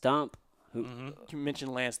fights. Stump. You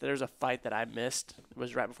mentioned Lance. There's a fight that I missed. It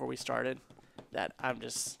was right before we started. That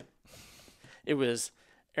it was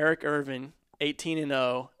Eric Irvin,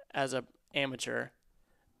 18-0 as a amateur,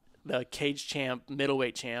 the cage champ,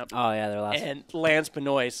 middleweight champ. Oh yeah, their last. And Lance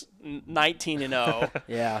Benoist, 19-0.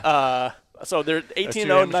 Yeah. So they're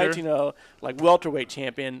 18-0, 19-0, like welterweight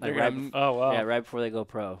champion. Like they're Oh wow. Yeah, right before they go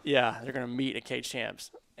pro. Yeah, they're gonna meet at cage champs,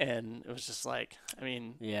 and it was just like, I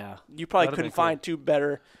mean, Yeah. you probably That'd be couldn't cool. find two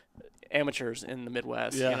better amateurs in the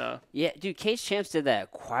Midwest. Yeah. Yeah, dude, Cage Champs did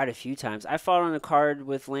that quite a few times. I fought on a card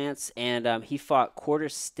with Lance, and he fought Quarter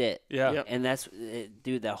Stitt. Yeah. Yep. And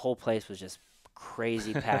dude, that whole place was just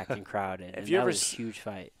crazy packed and crowded. And you that ever was a huge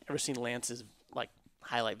fight. Ever seen Lance's like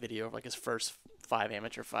highlight video of like his first 5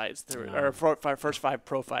 amateur fights, No. or first 5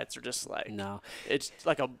 pro fights are just like No. It's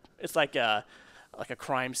like a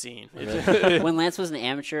crime scene. When Lance was an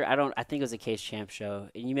amateur, I think it was a Cage Champ show,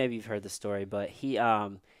 and you maybe have heard the story, but he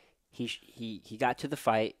got to the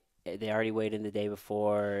fight. They already weighed in the day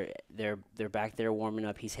before. They're back there warming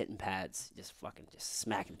up. He's hitting pads, just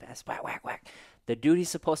smacking pads, whack whack whack. The dude he's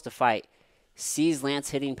supposed to fight sees Lance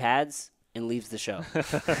hitting pads and leaves the show.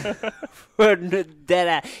 Dead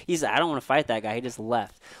ass. He's like, I don't want to fight that guy. He just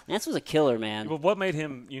left. Lance was a killer, man. Well, what made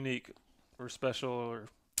him unique or special? Or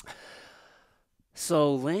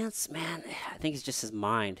So Lance, man, I think it's just his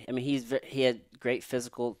mind. I mean, he had great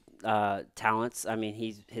physical talents. I mean,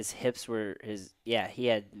 his hips were he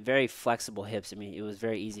had very flexible hips. I mean, it was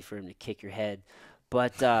very easy for him to kick your head,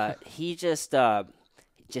 but he just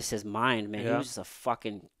his mind, man. Yeah. He was just a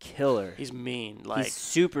fucking killer. He's mean, like He's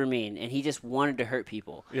super mean, and he just wanted to hurt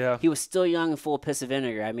people. Yeah. He was still young and full of piss of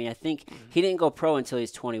vinegar. I mean, I think he didn't go pro until he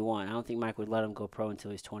was 21. I don't think Mike would let him go pro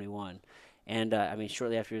until he was 21. And I mean,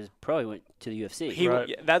 shortly after he was pro, he went to the UFC.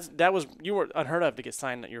 Right. You were unheard of to get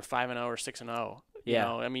signed that you're 5-0 or 6-0.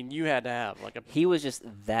 Yeah. I mean, you had to have He was just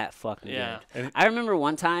that fucking Yeah. good. I remember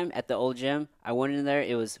one time at the old gym, I went in there.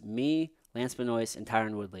 It was me, Lance Benoist, and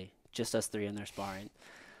Tyron Woodley, just us 3 in there sparring.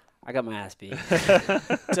 I got my ass beat. to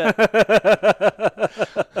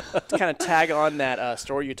kind of tag on that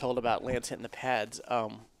story you told about Lance hitting the pads.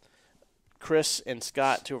 Chris and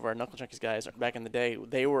Scott, 2 of our Knuckle Junkies guys, back in the day,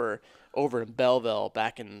 they were over in Belleville.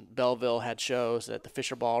 Back in Belleville, had shows at the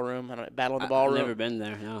Fisher Ballroom, Battle in the Ballroom. I've never been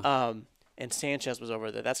there, no. And Sanchez was over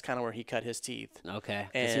there. That's kind of where he cut his teeth. Okay.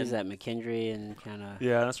 This was at McKendree and kind of...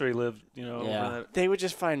 yeah, that's where he lived. Yeah. Over that. They would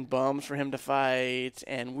just find bums for him to fight,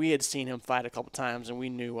 and we had seen him fight a couple times, and we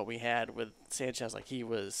knew what we had with Sanchez. Like, he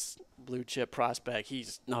was blue chip prospect.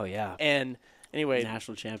 Oh, yeah. And anyway,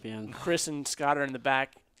 National champion. Chris and Scott are in the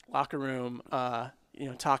back locker room,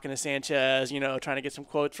 talking to Sanchez, trying to get some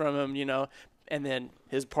quotes from him, and then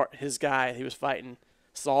his guy he was fighting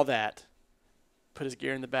saw that, put his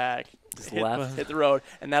gear in the bag, hit the road,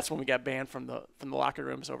 and that's when we got banned from the locker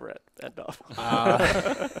rooms over at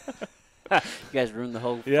Belleville. You guys ruined the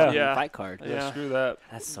whole Yeah. fight card. Yeah. Screw that.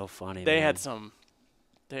 That's so funny. They man. had some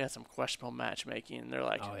questionable matchmaking. They're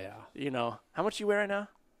like, Oh yeah. How much you weigh right now?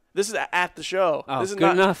 This is at the show. Oh, this is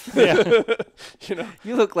good not, enough. Yeah.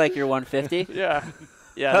 You look like you're 150. Yeah.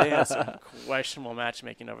 Yeah, they had some questionable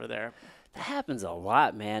matchmaking over there. That happens a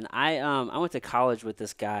lot, man. I went to college with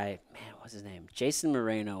this guy. Man, what's his name? Jason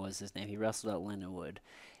Moreno was his name. He wrestled at Lindenwood.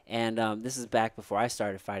 And this is back before I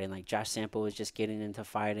started fighting. Like, Josh Sample was just getting into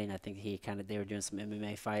fighting. I think they were doing some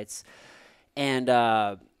MMA fights. And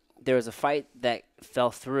there was a fight that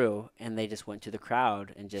fell through, and they just went to the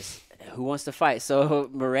crowd and just, who wants to fight? So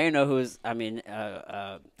Moreno, who's,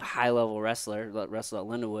 a high-level wrestler, wrestled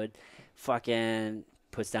at Lindenwood, fucking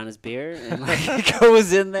puts down his beer and like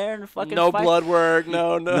goes in there and fucking No fight. blood work,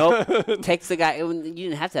 no. Nope. Takes the guy. You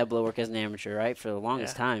didn't have to have blood work as an amateur, right? For the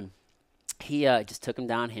longest time. He just took him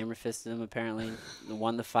down, hammer fisted him, apparently,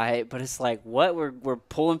 won the fight. But it's like, what? We're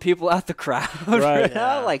pulling people out the crowd right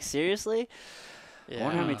now? Yeah. Like, seriously? Yeah. I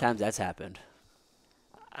wonder how many times that's happened.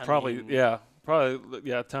 Probably tons.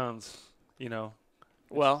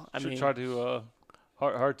 Well, I Should mean, try to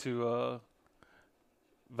hard to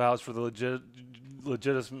vouch for the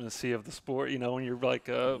legitimacy of the sport. You know, when you're like,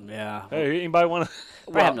 Yeah. hey, anybody want to?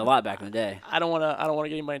 Probably happened a lot back in the day. I don't want to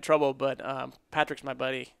get anybody in trouble, but Patrick's my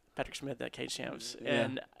buddy, Patrick Smith at Cage Champs, Yeah.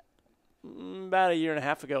 and about a year and a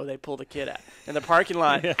half ago they pulled a kid out in the parking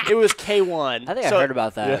lot. It was K1. I think I heard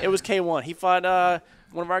about that. It was K1. He fought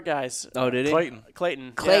one of our guys. Oh, did he?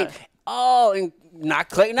 Clayton. Clayton. Oh, and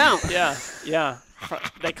knocked Clayton out. Yeah.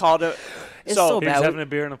 They called it. It's so so He was bad. having a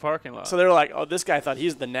beer in the parking lot. So they were like, "Oh, this guy thought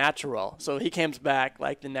he's the natural." So he comes back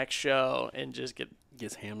like the next show and just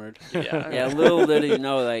Gets hammered. yeah. Little did he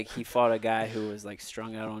know, like, he fought a guy who was, like,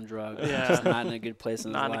 strung out on drugs. Yeah. Just not in a good place in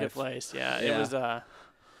his Not life. in a good place. Yeah. Yeah. It was.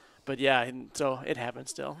 But yeah, and so it happened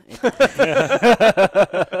still.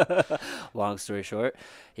 Long story short.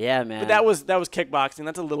 Yeah, man. But that was kickboxing.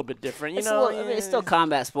 That's a little bit different, you It's know. I mean, it's still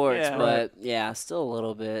combat sports, Yeah. but yeah, still a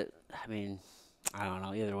little bit. I mean, I don't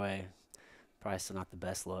know. Either way, probably still not the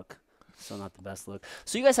best look. Still not the best look.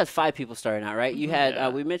 So you guys had 5 people starting out, right? You had Yeah.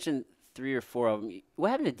 we mentioned 3 or 4 of them.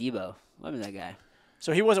 What happened to Debo? What happened to that guy?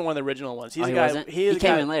 So he wasn't one of the original ones. He's Oh, a he guy. wasn't? He He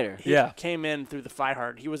came in later. He Yeah. came in through the Fight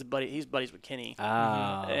Hard. He was a buddy. He's buddies with Kenny. Oh.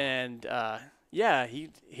 And yeah,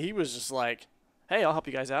 he was just like, "Hey, I'll help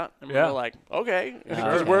you guys out." And Yeah. we're like, "Okay,"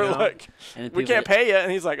 because Sure. we're Yeah. like, And then "We people- can't pay you,"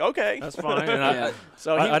 and he's like, "Okay." That's fine. And Yeah.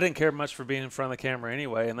 So he I didn't care much for being in front of the camera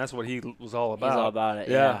anyway, and that's what he was all about. He's all about it.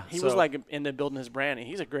 Yeah. he was So- like into building his brand, and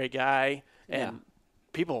he's a great guy, and Yeah.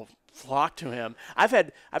 people flock to him. I've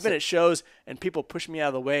been at shows and people push me out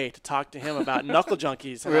of the way to talk to him about Knuckle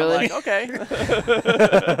Junkies. And Really? I'm like, okay.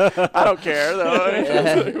 I don't care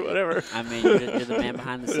though. Whatever. I mean, you're the man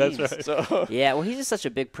behind the scenes. That's right. So Yeah, well, he's just such a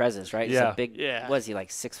big presence, right? He's Yeah. a big. Yeah. What is he, like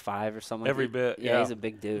 6'5" or something? Every bit, Yeah, yeah. he's a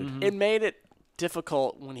big dude. Mhm. it made it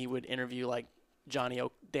difficult when he would interview like Dan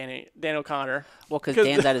O'Connor. Well, because 'Cause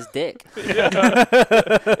Dan's at his dick.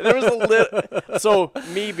 There was so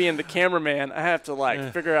me being the cameraman, I have to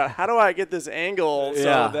like figure out how do I get this angle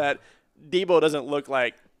Yeah. so that Debo doesn't look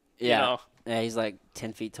like Yeah. you know. Yeah, he's like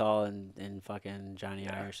 10 feet tall, and fucking Johnny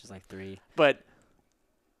Irish is like 3. But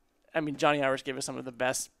I mean, Johnny Irish gave us some of the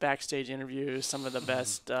best backstage interviews, some of the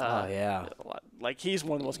best. Oh, yeah. Like he's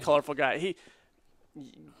one of the most colorful guys.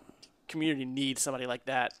 Community needs somebody like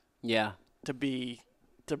that Yeah. to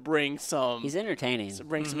bring some. He's entertaining.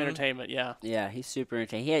 some entertainment. Yeah. Yeah, he's super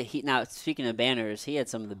entertaining. Now, speaking of banners, he had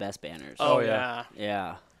some of the best banners. Oh, yeah. yeah.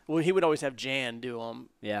 Yeah. Well, he would always have Jan do them.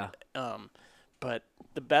 Yeah. But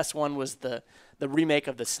the best one was the remake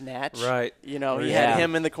of the Snatch. Right. You know, he Yeah. had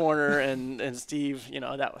him in the corner and Steve. You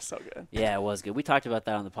know, that was so good. Yeah, it was good. We talked about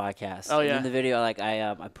that on the podcast. Oh, And yeah. in the video, like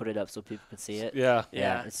I put it up so people could see it. Yeah.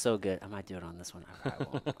 Yeah, it's so good. I might do it on this one. I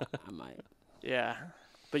won't. I might. Yeah.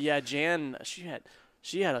 But yeah, Jan, she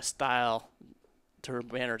had a style to her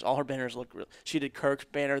banners. All her banners look real. She did Kirk's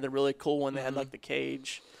banner, the really cool one. They had like the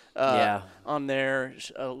cage. Yeah. On there,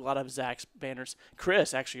 a lot of Zach's banners.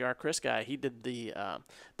 Chris, actually, our Chris guy, he did the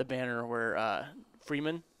banner where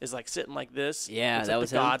Freeman is like sitting like this. Yeah, It's that like was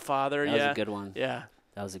the him? Godfather. That yeah, was a good one. Yeah,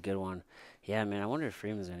 That was a good one. Yeah, man. I wonder if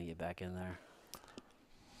Freeman's gonna get back in there.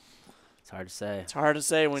 It's hard to say. it's hard to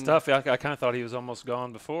say when. It's tough. I kind of thought he was almost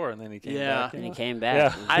gone before, and then he came Yeah. back. And you he know? came back. Yeah.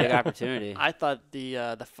 It was a big opportunity. I thought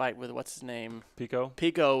the fight with what's his name Pico.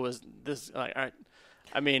 Pico was this. Like,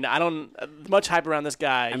 I mean, I don't much hype around this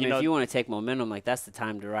guy. I mean, you know, if you want to take momentum, like that's the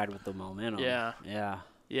time to ride with the momentum. Yeah. Yeah.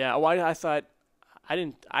 yeah. Well, I thought I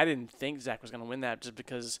didn't think Zach was gonna win that just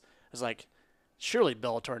because it's like surely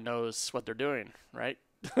Bellator knows what they're doing, right?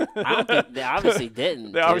 I don't think they obviously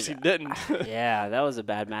didn't. They dude. obviously didn't. Yeah, that was a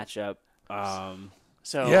bad matchup.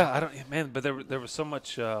 So Yeah, I don't, man. But there was so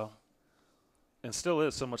much, and still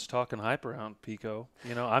is so much talk and hype around Pico.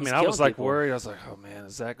 You know, I He's mean, I was killing like people. worried. I was like, oh man,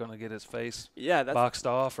 is Zach going to get his face yeah, that's boxed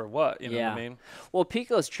off or what? You know Yeah. what I mean? Well,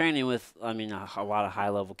 Pico's training with, I mean, a lot of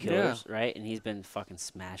high-level killers, right? And he's been fucking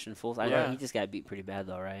smashing fools. I know Yeah. he just got beat pretty bad,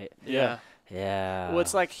 though, right? yeah. Yeah. Well,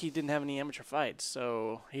 it's like he didn't have any amateur fights,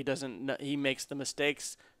 so he doesn't. He makes the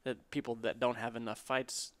mistakes that people that don't have enough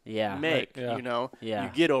fights yeah. make. yeah. You know, Yeah. you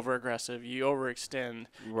get over aggressive, you overextend,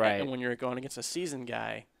 Right. And when you're going against a seasoned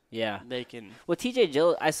guy, Yeah. they can. Well,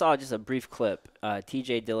 I saw just a brief clip.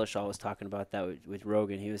 TJ Dillashaw was talking about that with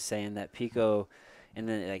Rogan. He was saying that Pico, and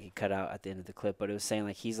then like he cut out at the end of the clip, but it was saying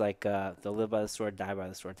like he's like the live by the sword, die by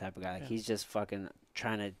the sword type of guy. Like he's just fucking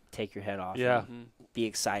trying to take your head off. Yeah. And be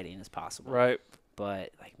exciting as possible. Right.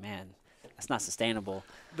 But like, man, that's not sustainable.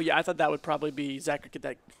 But yeah, I thought that would probably be Zach could get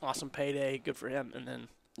that awesome payday, good for him, and then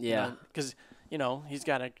Yeah. because you know he's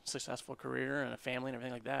got a successful career and a family and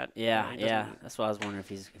everything like that. Yeah, You know, he yeah. doesn't- That's why I was wondering if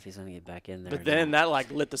he's gonna get back in there. But or then not. that like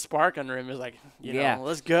lit the spark under him. It was like, you Yeah. know,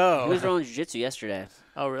 let's go. He was rolling jiu-jitsu yesterday.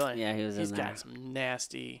 Oh really? Yeah, he was He's in there. got some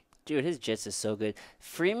nasty. Dude, his jits is so good.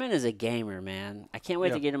 Freeman is a gamer, man. I can't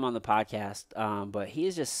wait to get him on the podcast. But he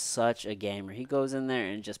is just such a gamer. He goes in there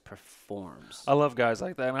and just performs. I love guys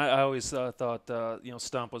like that. And I always thought,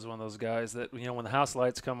 Stump was one of those guys that, when the house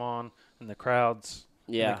lights come on and the crowd's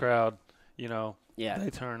in the crowd, they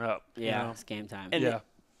turn up. Yeah, it's game time. And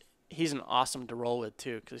he's an awesome to roll with,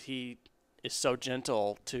 too, because he is so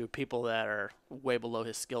gentle to people that are way below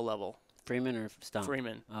his skill level. Freeman or Stump?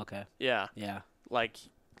 Freeman. Okay. Yeah. Yeah.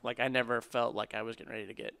 Like I never felt like I was getting ready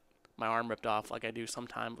to get my arm ripped off like I do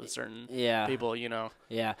sometimes with certain people,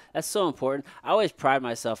 Yeah, that's so important. I always pride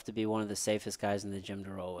myself to be one of the safest guys in the gym to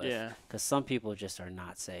roll with. Yeah. Because some people just are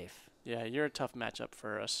not safe. Yeah, you're a tough matchup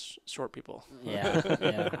for us short people. Yeah.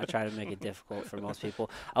 I try to make it difficult for most people.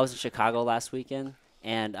 I was in Chicago last weekend,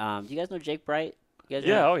 and do you guys know Jake Bright? You guys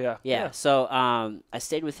know? Oh yeah. Yeah. So I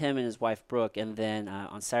stayed with him and his wife Brooke, and then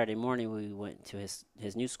on Saturday morning we went to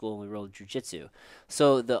his new school and we rolled jiu-jitsu.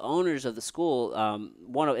 So the owners of the school,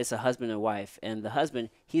 it's a husband and wife, and the husband,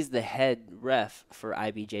 he's the head ref for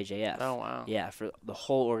IBJJF. Oh wow. Yeah, for the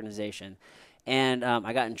whole organization. And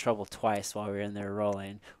I got in trouble twice while we were in there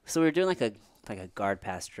rolling. So we were doing like a guard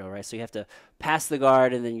pass drill, right? So you have to pass the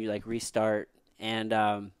guard and then you like restart. And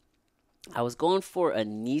I was going for a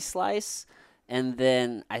knee slice, and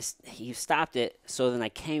then he stopped it. So then I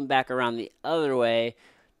came back around the other way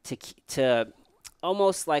to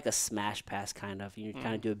almost like a smash pass kind of. You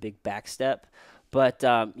kind of do a big back step. But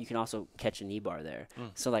you can also catch a knee bar there.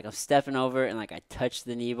 So, like, I'm stepping over and, like, I touch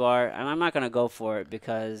the knee bar. And I'm not going to go for it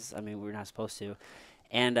because, we're not supposed to.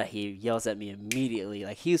 And he yells at me immediately.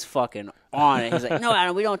 Like, he's fucking on it. He's like, no,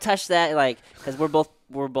 Adam, we don't touch that. Like, because we're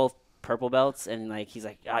both purple belts. And, like, he's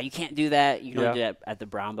like, oh, you can't do that. You don't do that at the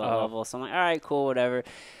brown belt level. So I'm like, all right, cool, whatever.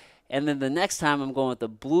 And then the next time I'm going with the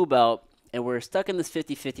blue belt. And we're stuck in this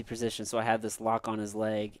 50-50 position. So I have this lock on his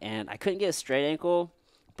leg. And I couldn't get a straight ankle.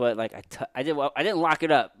 But, like, I didn't lock it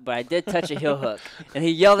up, but I did touch a heel hook. And he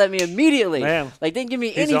yelled at me immediately. Man, like, didn't give me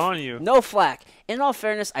he's on you. No flack. In all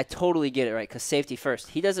fairness, I totally get it, right? Because safety first.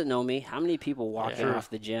 He doesn't know me. How many people walking off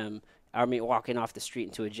the gym, walking off the street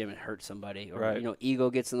into a gym and hurt somebody? Or, ego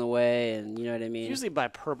gets in the way, and you know what I mean? Usually by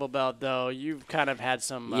purple belt, though, you've kind of had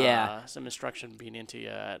some instruction being into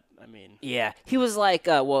you. Yeah. He was like,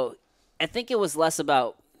 I think it was less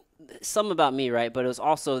about me, right? But it was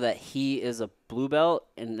also that he is a blue belt,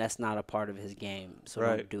 and that's not a part of his game, so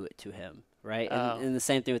don't do it to him, right? And the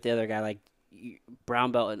same thing with the other guy, like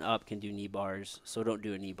brown belt and up can do knee bars, so don't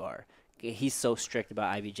do a knee bar. He's so strict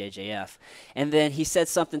about IBJJF. And then he said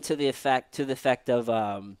something to the effect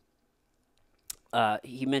of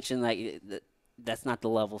he mentioned like that's not the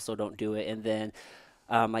level, so don't do it. And then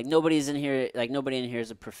nobody in here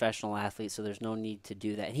is a professional athlete, so there's no need to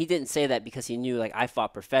do that. And he didn't say that because he knew, like, I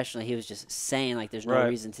fought professionally. He was just saying, like, there's no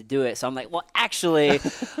reason to do it. So I'm like, well, actually,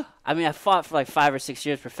 I fought for, like, 5 or 6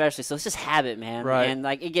 years professionally, so it's just habit, man. Right. And,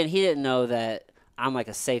 like, again, he didn't know that I'm, like,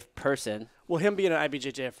 a safe person. Well, him being an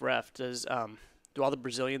IBJJF ref, do all the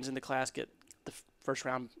Brazilians in the class get the first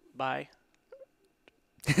round bye?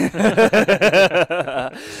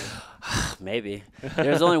 Maybe.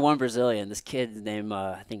 There's only one Brazilian. This kid named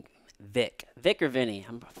I think Vic or Vinny.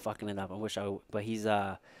 I'm fucking it up. But he's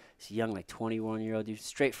young, like 21-year-old dude,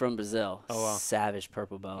 straight from Brazil. Oh wow. Savage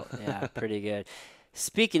purple belt. Yeah, pretty good.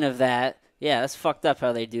 Speaking of that, yeah, that's fucked up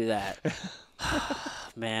how they do that.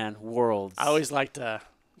 Man, Worlds. I always like to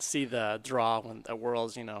see the draw when the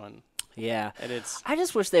Worlds, and yeah. And it's I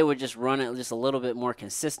just wish they would just run it just a little bit more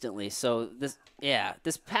consistently. So this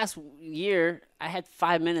past year, I had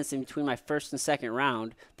 5 minutes in between my first and second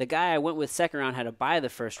round. The guy I went with second round had to buy the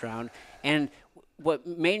first round. And what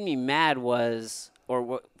made me mad was, or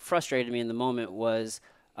what frustrated me in the moment was,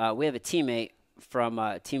 we have a teammate from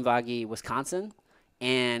Team Vaghi, Wisconsin,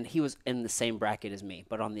 and he was in the same bracket as me,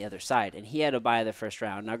 but on the other side. And he had to buy the first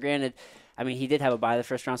round. Now, granted, he did have a buy the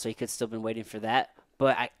first round, so he could still been waiting for that.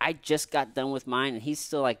 But I just got done with mine, and he's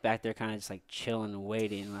still, like, back there kind of just, like, chilling and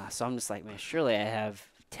waiting. So I'm just like, man, surely I have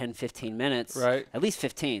 10, 15 minutes. Right. At least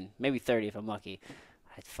 15, maybe 30 if I'm lucky.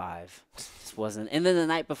 I had 5. Just wasn't. And then the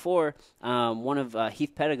night before, one of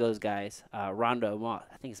Heath Pedigo's guys, Rondo,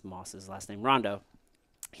 I think it's Moss's last name, Rondo,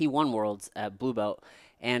 he won Worlds at Blue Belt.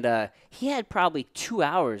 And he had probably 2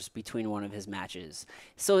 hours between one of his matches.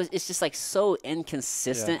 So it's just, like, so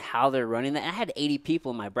inconsistent how they're running that. And I had 80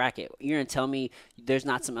 people in my bracket. You're going to tell me there's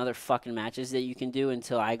not some other fucking matches that you can do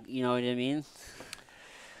until you know what I mean?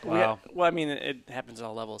 Wow. It happens at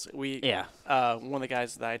all levels. One of the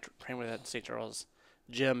guys that I trained with at St. Charles,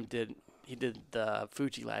 Jim, did the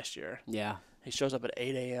Fuji last year. Yeah. He shows up at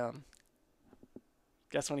 8 a.m.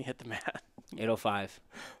 Guess when he hit the mat? 8:05.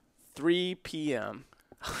 3 p.m.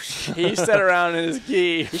 He sat around in his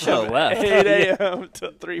gi He should've from left. 8 a.m.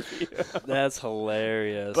 to 3 p.m. That's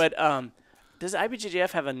hilarious. But does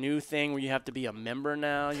IBJJF have a new thing where you have to be a member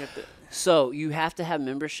now? You have to. So you have to have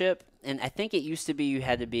membership, and I think it used to be you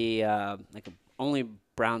had to be only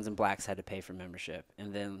browns and blacks had to pay for membership,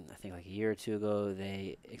 and then I think like a year or two ago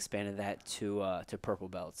they expanded that to purple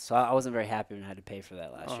belts. So I wasn't very happy when I had to pay for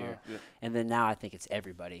that last year, and then now I think it's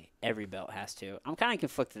everybody. Every belt has to. I'm kind of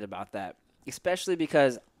conflicted about that, especially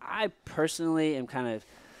because I personally am kind of.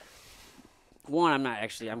 One, I'm not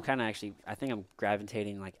actually. I'm kind of actually. I think I'm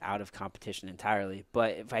gravitating like out of competition entirely.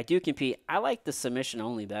 But if I do compete, I like the submission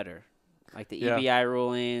only better, like the EBI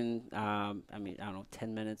ruling. I mean, I don't know,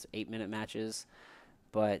 10 minutes, 8-minute matches,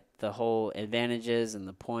 but the whole advantages and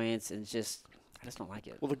the points and I just don't like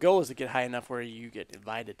it. Well, the goal is to get high enough where you get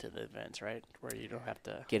invited to the events, right? Where you don't have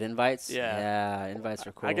to Get invites. Yeah. Yeah, invites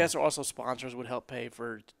are cool. I guess also sponsors would help pay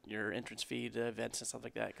for your entrance fee to events and stuff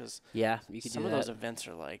like that. Because Yeah, you could some do of that. those events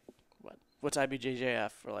are like, what's IBJJF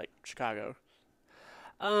for like Chicago?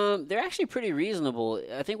 They're actually pretty reasonable.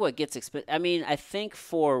 I think what gets I mean, I think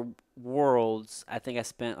for Worlds, I think I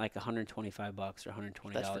spent like $125 or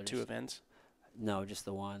 $120. That's for 2 events. No, just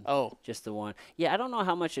the one. Oh, Just the one. Yeah, I don't know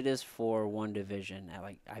how much it is for one division at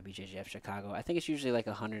like IBJJF Chicago. I think it's usually like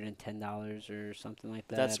 $110 or something like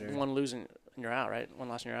that. that's or, one losing and you're out, right? One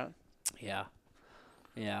loss and you're out. Yeah.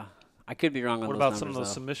 Yeah. I could be wrong on What those about some of numbers,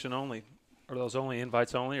 those though. submission only? Are those only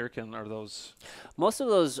invites only, or are those? Most of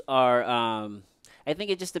those are, I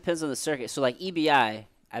think it just depends on the circuit. So like EBI,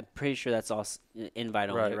 I'm pretty sure that's all invite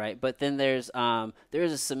only, right? But then there is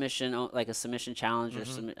a submission, like a submission challenge or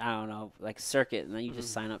I don't know, like a circuit, and then you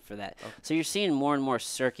just sign up for that. Okay. So you're seeing more and more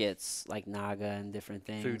circuits like Naga and different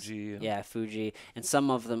things. Fuji. Yeah, Fuji, and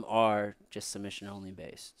some of them are just submission only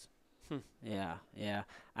based. Hmm. Yeah.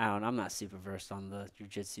 I don't know. I'm not super versed on the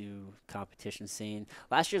jiu-jitsu competition scene.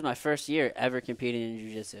 Last year was my first year ever competing in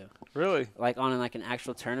jiu-jitsu. Really? Like on like an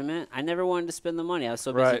actual tournament. I never wanted to spend the money. I was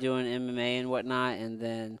so busy Right. doing MMA and whatnot. And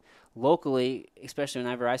then locally, especially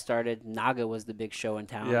whenever I started, Naga was the big show in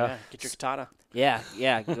town. Yeah. Get your katana.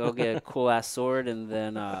 Yeah. Go get a cool ass sword, and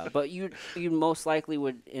then. But you most likely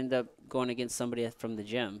would end up going against somebody from the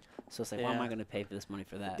gym. So it's like, why am I going to pay for this money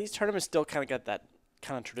for that? These tournaments still kind of got that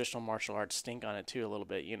kind of traditional martial arts stink on it too, a little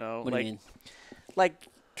bit. You know, What do you mean? Like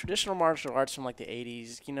traditional martial arts from like the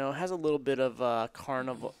 80s, you know, has a little bit of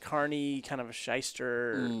carny kind of a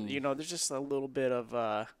shyster. You know, there's just a little bit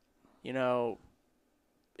of, you know,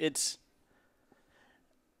 it's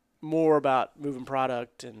more about moving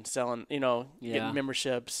product and selling, you know, getting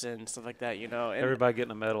memberships and stuff like that, you know. And Everybody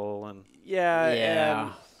getting a medal and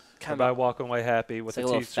Yeah. everybody walking away happy with It's like a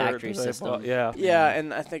the little T-shirt. factory that they system. bought. Yeah. Yeah,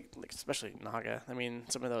 and I think like, especially Naga. I mean,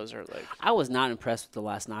 some of those are like. I was not impressed with the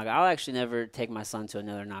last Naga. I'll actually never take my son to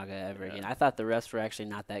another Naga ever again. I thought the refs were actually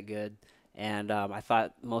not that good, and I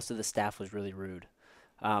thought most of the staff was really rude.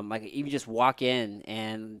 Like you just walk in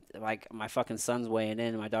and like my fucking son's weighing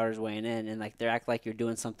in, my daughter's weighing in, and like they act like you're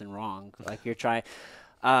doing something wrong. Like you're trying.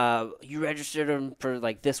 You registered them for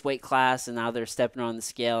like this weight class, and now they're stepping on the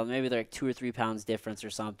scale, and maybe they're like 2 or 3 pounds difference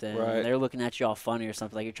or something. Right. And they're looking at you all funny or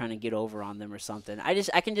something, like you're trying to get over on them or something. I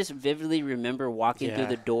can just vividly remember walking through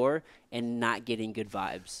the door and not getting good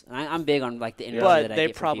vibes. And I'm big on like the energy But that I they've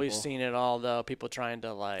get from probably people. seen it all though. People trying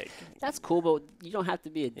to like. That's cool, but you don't have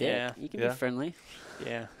to be a dick. Yeah. You can Yeah. be friendly.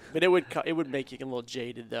 Yeah, but it would make you a little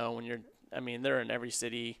jaded though when you're. I mean, they're in every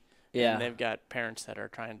city. Yeah. And they've got parents that are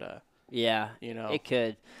trying to. Yeah. You know. It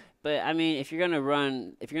could. But I mean, if you're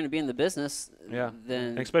gonna be in the business, then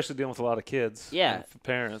And especially dealing with a lot of kids. Yeah. And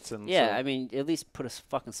parents and. yeah, so- I mean, at least put a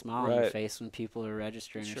fucking smile on your Right. face when people are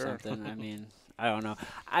registering or Sure. something. I mean, I don't know.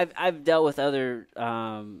 I've dealt with other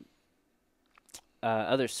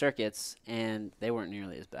circuits, and they weren't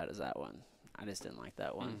nearly as bad as that one. I just didn't like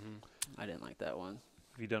that one. Mm-hmm. I didn't like that one.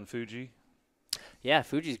 Have you done Fuji? Yeah,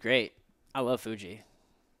 Fuji's great. I love Fuji.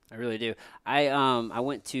 I really do. I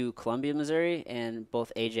went to Columbia, Missouri, and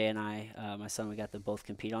both AJ and I, my son, we got to both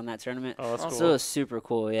compete on that tournament. Oh, that's Awesome. cool. So it was super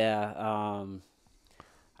cool, yeah.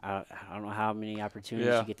 I don't know how many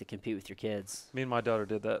opportunities you get to compete with your kids. Me and my daughter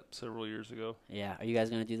did that several years ago. Yeah. Are you guys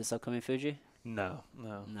going to do this upcoming Fuji? No.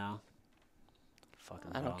 No.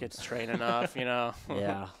 Fucking I don't get bums. to train enough, you know.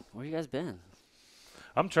 Yeah. Where you guys been?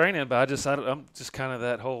 I'm training, but I'm just kind of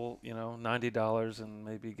that whole, $90 and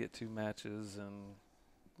maybe get 2 matches and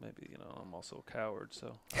maybe, I'm also a coward,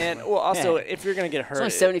 so. And well, also Yeah. if you're gonna get hurt,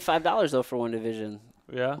 It's only $75 though for one division.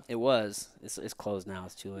 Yeah. It was. It's closed now.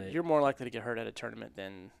 It's too late. you're more likely to get hurt at a tournament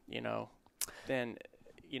than train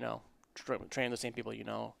the same people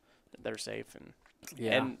that are safe and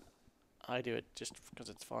Yeah. and I do it just because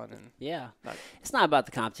it's fun and Yeah. not, It's not about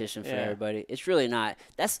the competition for Yeah. everybody. It's really not.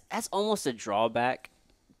 That's almost a drawback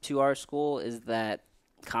to our school is that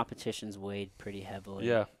competition's weighed pretty heavily.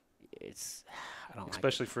 Yeah, It's I don't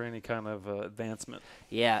especially for any kind of advancement.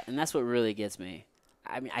 like it. Yeah, and that's what really gets me.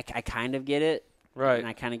 I mean, I kind of get it. Right. And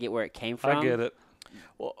I kind of get where it came from. I get it.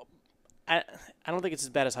 well, I don't think it's as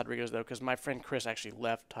bad as Rodrigo's though, because my friend Chris actually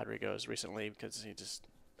left Rodrigo's recently because he just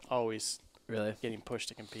always Really? getting pushed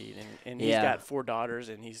to compete, and he's Yeah. got 4 daughters,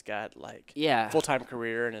 and he's got like Yeah. full-time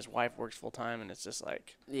career, and his wife works full-time, and it's just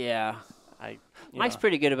like Yeah. you Mike's know.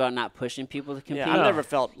 pretty good about not pushing people to compete. Yeah, I've No. never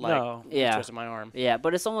felt like No. Yeah. twisting my arm. Yeah,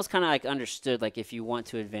 but it's almost kind of like understood. Like if you want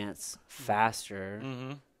to advance faster,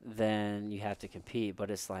 Mm-hmm. then you have to compete. But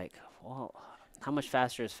it's like, well, how much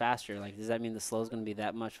faster is faster? Like, does that mean the slow is going to be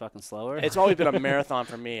that much fucking slower? It's always been a marathon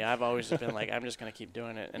for me. I've always just been like, I'm just gonna keep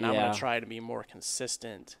doing it, and I'm Yeah. gonna try to be more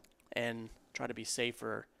consistent and try to be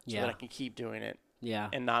safer so Yeah. that I can keep doing it yeah,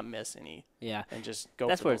 and not miss any, yeah. and just go.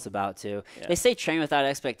 That's for what the- it's about too. Yeah. They say train without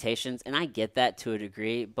expectations, and I get that to a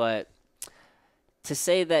degree. But to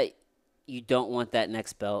say that you don't want that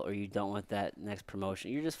next belt or you don't want that next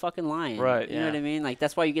promotion, you're just fucking lying. Right. You know what Yeah. I mean? Like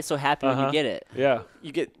that's why you get so happy when you Uh-huh. get it. Yeah.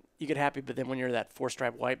 You get happy, but then when you're that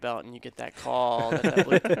 4-stripe white belt and you get that call, that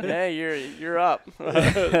blue, hey, you're up.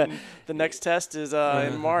 The next test is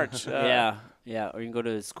in March. Yeah, yeah. Or you can go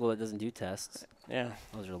to a school that doesn't do tests. Yeah.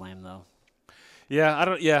 Those are lame though. Yeah, I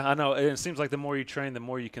don't. Yeah, I know. And it seems like the more you train, the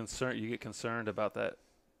more you get concerned about that,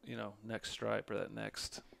 next stripe or that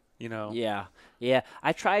next, Yeah, yeah.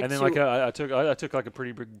 I tried And then to. like I took like a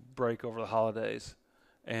pretty big break over the holidays,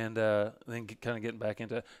 and then kind of getting back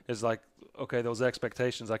into is like okay, those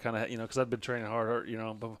expectations I kind of because I've been training hard,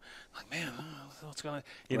 but like man, what's gonna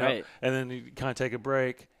Right. and then you kind of take a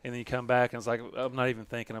break and then you come back and it's like I'm not even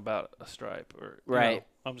thinking about a stripe or Right.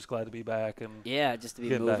 I'm just glad to be back and yeah, just to be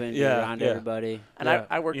get back. moving, be Yeah, around yeah. everybody. And yeah.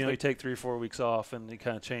 I worked you with take 3 or 4 weeks off and it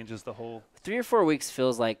kind of changes the whole. 3 or 4 weeks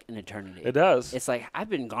feels like an eternity. It does. It's like I've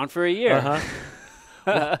been gone for a year. Uh-huh.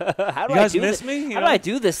 How do You I guys do miss thi- me? You How know? do I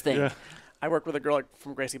do this thing? Yeah. I worked with a girl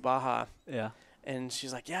from Gracie Baja, Yeah. and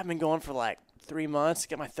she's like, "Yeah, I've been going for like 3 months to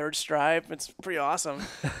get my 3rd stripe. It's pretty awesome."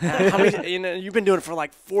 How many? You've been doing it for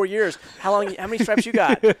like 4 years. How many stripes you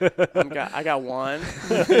got? I got 1.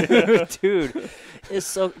 Dude, it's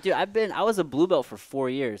so. Dude, I was a blue belt for 4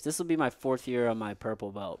 years. This will be my 4th year on my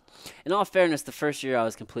purple belt. In all fairness, the first year I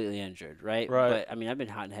was completely injured, right? Right. But I mean, I've been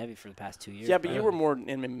hot and heavy for the past 2 years. Yeah, but bro. you were more in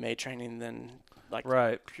MMA training than like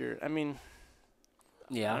Right. pure. I mean,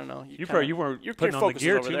 Yeah. I don't know. You probably you weren't your putting on the focus is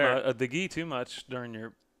gear over too there. much, the gi too much during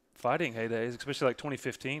your fighting heydays, especially like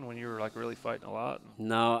 2015 when you were like really fighting a lot.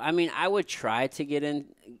 No, I mean, I would try to get in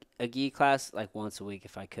a gi class like once a week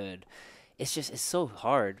if I could. It's so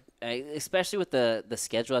hard, especially with the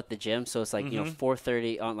schedule at the gym. So it's like,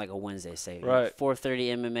 4:30 on like a Wednesday, say. Right. 4:30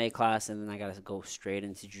 MMA class, and then I got to go straight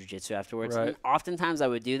into jiu-jitsu afterwards. Right. And oftentimes I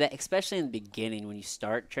would do that, especially in the beginning when you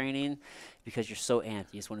start training, because you're so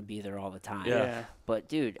amped. You just want to be there all the time. Yeah. But,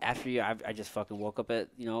 dude, after I just fucking woke up at,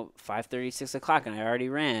 5:30, 6 o'clock, and I already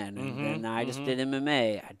ran. And then I just did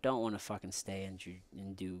MMA. I don't want to fucking stay and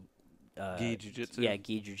do Gi jiu-jitsu. Yeah,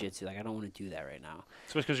 gi jiu-jitsu. Like, I don't want to do that right now.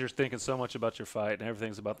 Especially because you're thinking so much about your fight and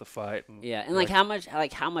everything's about the fight. And Yeah, and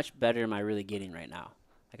how much better am I really getting right now?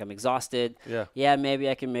 Like, I'm exhausted. Yeah. Yeah, maybe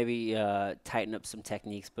I can tighten up some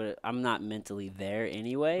techniques, but I'm not mentally there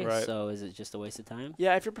anyway. Right. So is it just a waste of time?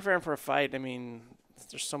 Yeah, if you're preparing for a fight, I mean,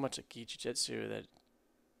 there's so much of gi jiu-jitsu that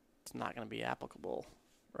it's not going to be applicable,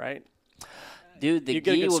 right? Dude, the You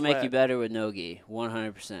get a gi good will make you sweat. better with no gi.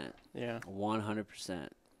 100%. Yeah. 100%.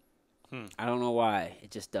 Hmm. I don't know why.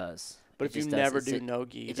 It just does. But It if you just does. never It's do a- no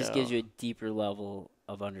gi, It just gives you a deeper level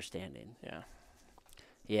of understanding. Yeah.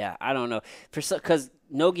 Yeah, I don't know. Because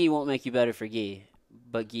no gi won't make you better for gi,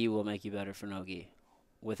 but gi will make you better for no gi,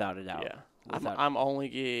 without a doubt. Yeah. Without- I'm only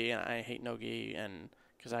gi, and I hate no gi, and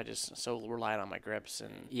because I just so reliant on my grips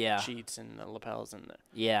and Yeah. cheats and the lapels and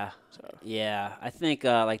Yeah, so. yeah. I think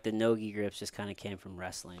like the no-gi grips just kind of came from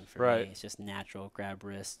wrestling for Right. me. It's just natural, grab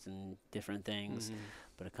wrists and different things,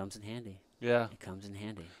 but it comes in handy. Yeah. It comes in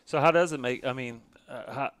handy. So how does it make? I mean,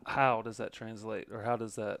 how does that translate, or how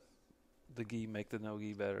does the gi make the no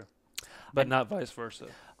gi better, but not vice versa?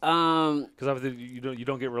 Because you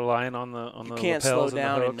don't get reliant on the You can't slow lapels and the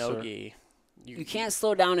down in hooks, no or- gi. You can't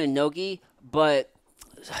slow down in no-gi, but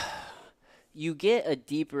you get a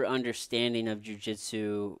deeper understanding of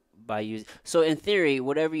jiu-jitsu by using. So in theory,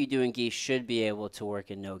 whatever you do in gi should be able to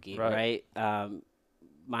work in no-gi, Right. right?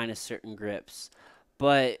 Minus certain grips.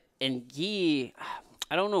 But in gi,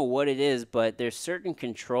 I don't know what it is, but there's certain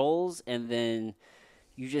controls, and then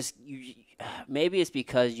you maybe it's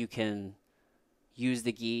because you can use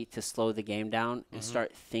the gi to slow the game down and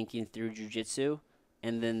start thinking through jiu-jitsu,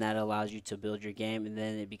 and then that allows you to build your game, and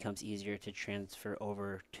then it becomes easier to transfer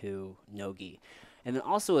over to no gi. And then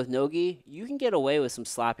also with no gi, you can get away with some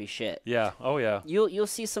sloppy shit. Yeah. Oh yeah. You'll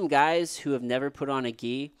see some guys who have never put on a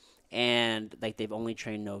gi, and like they've only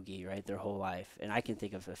trained no gi, right, their whole life. And I can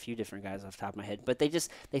think of a few different guys off the top of my head, but they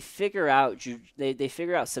figure out they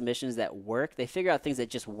figure out submissions that work. They figure out things that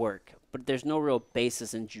just work, but there's no real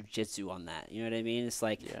basis in jiu-jitsu on that. You know what I mean? It's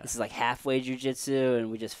like this is like halfway jiu-jitsu, and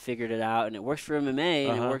we just figured it out, and it works for MMA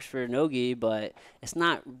and it works for no gi, but it's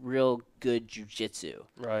not real good jiu-jitsu.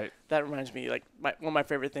 Right. That reminds me, like one of my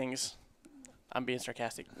favorite things. I'm being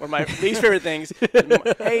sarcastic. One of my least favorite things.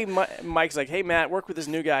 Hey, Mike's like, hey, Matt, work with this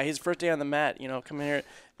new guy. His first day on the mat, come in here.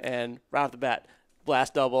 And right off the bat,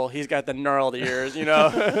 blast double. He's got the gnarled ears,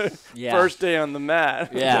 Yeah. First day on the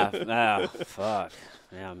mat. Yeah. Oh, fuck.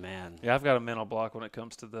 Yeah, man. Yeah, I've got a mental block when it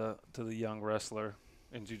comes to the young wrestler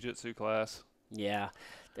in jiu-jitsu class. Yeah.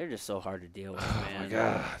 They're just so hard to deal with, man. Oh my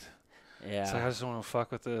God. Yeah. It's like, I just don't want to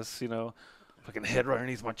fuck with this, fucking head right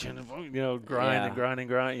underneath my chin, grind.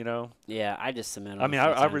 Yeah, I just cement I them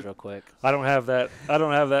mean, real quick. I don't have that. I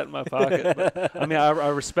don't have that in my pocket. But, I mean, I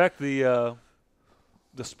respect the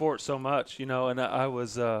sport so much, and I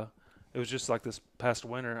was. It was just like this past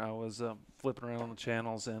winter. I was flipping around on the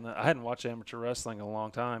channels, and I hadn't watched amateur wrestling in a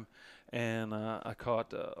long time, and I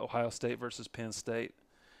caught Ohio State versus Penn State,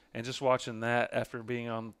 and just watching that after being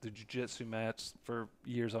on the jiu-jitsu mats for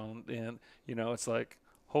years on end, it's like,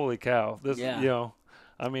 holy cow! This,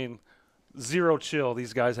 I mean, zero chill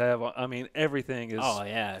these guys have. I mean, everything is. Oh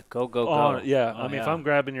yeah, go. Yeah, Oh, I mean, if I'm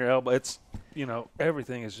grabbing your elbow, it's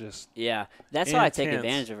everything is just. Yeah, that's why I take intense.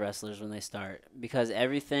 advantage of wrestlers when they start, because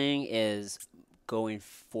everything is going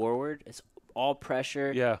forward. It's all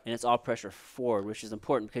pressure, Yeah. and it's all pressure forward, which is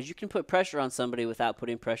important because you can put pressure on somebody without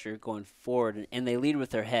putting pressure going forward, and they lead with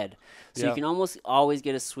their head. So you can almost always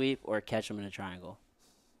get a sweep or catch them in a triangle,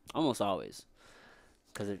 almost always.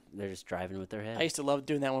 Because they're just driving with their head. I used to love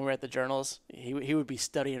doing that when we were at the journals. He would be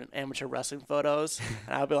studying amateur wrestling photos,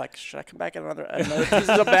 and I would be like, should I come back at another This is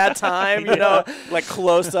a bad time, like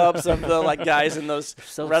close-ups of the guys in those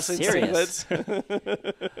So wrestling serious.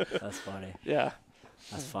 singlets. That's funny. Yeah,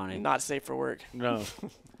 That's funny. not safe for work. No.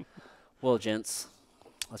 Well, gents,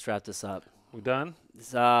 let's wrap this up. We done?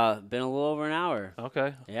 It's been a little over an hour.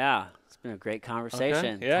 Okay. Yeah, it's been a great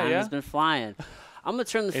conversation. Okay. Yeah, Time yeah. has been flying. I'm going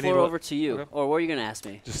to turn the Any floor lo- over to you. Okay. Or what are you going to ask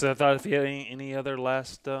me? Just I thought if you had any other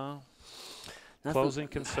last Nothing- closing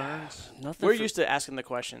concerns. Nothing We're for- used to asking the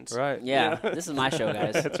questions. Right. Yeah, this is my show,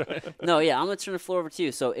 guys. That's right. No, yeah, I'm going to turn the floor over to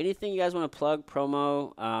you. So anything you guys want to plug,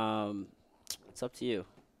 promo, it's up to you.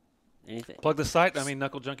 Anything. Plug the site. I mean,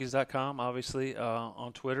 knucklejunkies.com, obviously,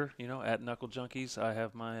 on Twitter, at Knuckle Junkies. I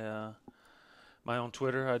have my my own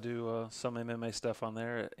Twitter. I do some MMA stuff on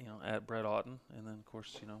there, at Brett Auten. And then, of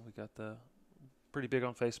course, we got the pretty big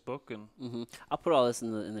on Facebook. And I'll put all this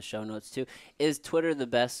in the show notes, too. Is Twitter the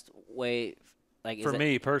best way? Is for that-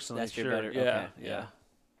 me personally, that's your sure. better- Yeah, okay, yeah.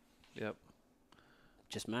 yeah. Yep.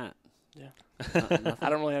 Just Matt. Yeah. Nothing? I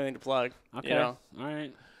don't really have anything to plug. Okay. All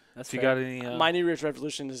right. That's If you fair. got any. My New Year's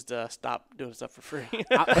resolution is to stop doing stuff for free.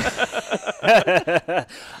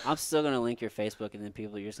 I'm still going to link your Facebook, and then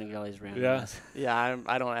you're just going to get all these random Yeah. ass- Yeah,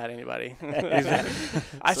 I don't add anybody.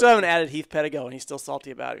 I still haven't added Heath Pedigo, and he's still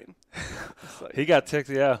salty about it. It's like, he got ticked,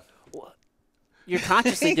 yeah. You're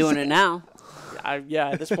consciously doing it now.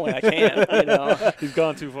 at this point I can't. He's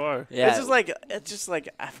gone too far. Yeah. It's just like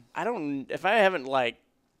I don't if I haven't I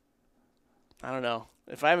don't know.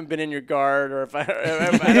 If I haven't been in your guard, or if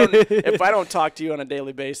I don't talk to you on a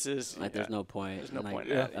daily basis, There's no point. There's no Like, point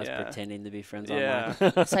in that, Us yeah. pretending to be friends Yeah.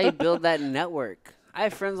 online. That's how you build that network. I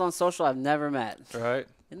have friends on social I've never met. Right.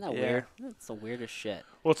 Isn't that Yeah. weird? That's the weirdest shit.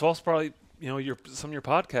 Well, it's also probably, some of your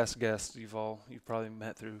podcast guests you've probably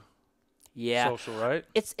met through Yeah. social, right?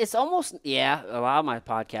 It's almost, a lot of my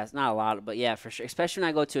podcasts, not a lot, but yeah, for sure. Especially when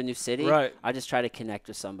I go to a new city, Right. I just try to connect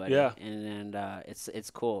with somebody. Yeah. And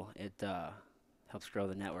it's cool. It helps grow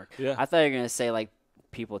the network. Yeah. I thought you were going to say,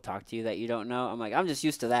 people talk to you that you don't know. I'm like, I'm just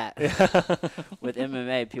used to that. With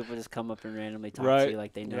MMA, people just come up and randomly talk to Right. you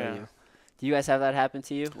like they know Yeah. you. Do you guys have that happen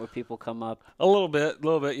to you, where people come up? A little bit,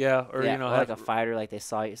 yeah. Or, Or like a fighter, like they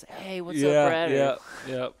saw you, say, hey, what's up, Brad?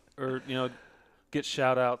 Yeah. Or, get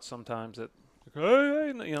shout outs sometimes at,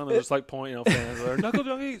 hey, they're just like point, fans or Knuckle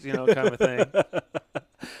Junkies, kind of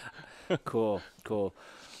thing. Cool. All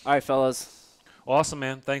right, fellas. Awesome,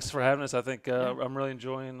 man. Thanks for having us. I think I'm really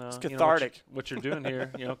enjoying It's cathartic. what you're doing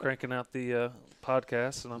here, cranking out the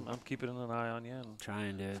podcast, and I'm keeping an eye on you and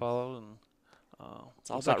Trying, dude. follow, and It's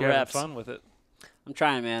all looks like about you're having reps. fun with it. I'm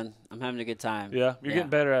trying, man. I'm having a good time. Yeah, you're getting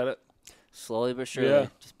better at it. Slowly but surely, Yeah.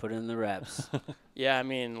 just put in the reps. Yeah, I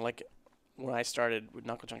mean, like when I started with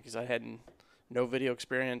Knuckle Junkies, I had no video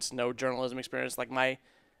experience, no journalism experience. Like my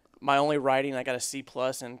only writing, I got a C+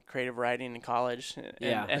 in creative writing in college,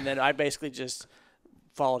 and then I basically just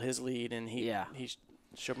followed his lead, and he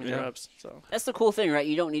showed me the ropes. So That's the cool thing, right?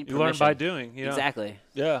 You don't need You permission. learn by doing. You know? Exactly.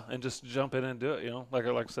 Yeah, and just jump in and do it. You know, like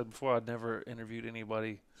I said before, I'd never interviewed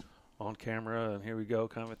anybody on camera, and here we go,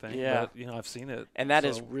 kind of thing. Yeah. But, you know, I've seen it. And that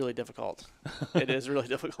is really difficult. It is really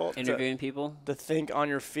difficult Interviewing people. to think on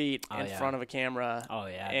your feet in yeah. front of a camera. Oh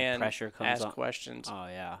yeah. The And pressure comes ask on. questions. Oh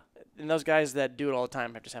yeah. And those guys that do it all the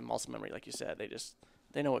time have just have muscle memory, like you said.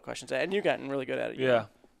 They know what questions. And you've gotten really good at it. you Yeah. know?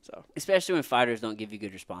 So Especially when fighters don't give you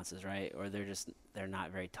good responses, right? Or they're not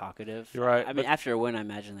very talkative. You're right. I mean, after a win, I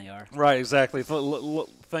imagine they are. Right, exactly.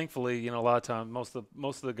 Thankfully, you know, a lot of times most of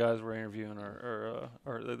the guys we're interviewing are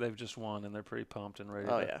they've just won and they're pretty pumped and ready.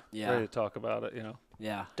 oh to, yeah. ready to talk about it. You know,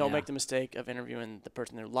 Yeah. Don't yeah. make the mistake of interviewing the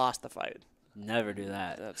person who lost the fight. Never do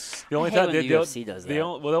that. That's the only I hate time when the UFC does that. the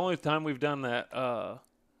only time we've done that.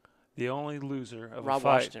 The only loser of Rob a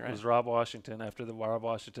fight Washington, right? was Rob Washington after the Rob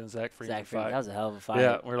Washington Zach Freeman Freeman, fight. that was a hell of a fight.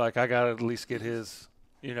 Yeah, we're like, I gotta at least get his,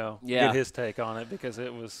 get his take on it because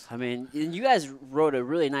it was. I mean, and you guys wrote a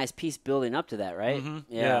really nice piece building up to that, right? Mhm,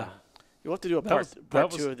 Yeah. yeah. You'll have to do a That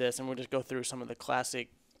part was- two of this, and we'll just go through some of the classic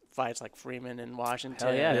fights like Freeman and Washington,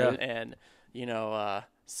 Hell yeah, dude. and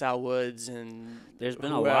Sal Woods and There's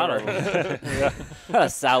been a whoever. lot of them.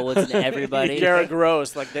 Sal Woods and everybody. Garrett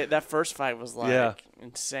Gross, like that first fight was like Yeah.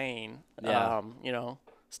 insane. Yeah.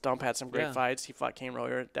 Stump had some great Yeah. fights. He fought Kane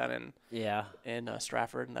Royer down Yeah. in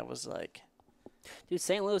Stratford, and that was like Dude,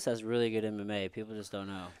 St. Louis has really good MMA. People just don't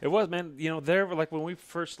know. It was, man. There were like when we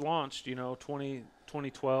first launched,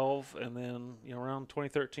 2012, and then around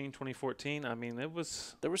 2013, 2014. I mean, it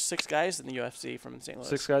was there were 6 guys in the UFC from St. Louis.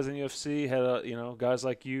 6 guys in UFC had guys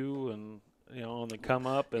like you and on the come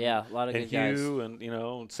up and Yeah, a lot of and good guys. Hugh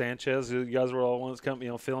and Sanchez. You guys were all ones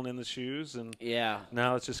filling in the shoes, and Yeah.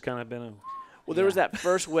 now it's just kind of been a Well, there was Yeah. that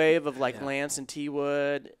first wave of like Yeah. Lance and T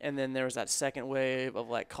Wood, and then there was that second wave of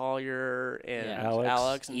like Collier and Yeah.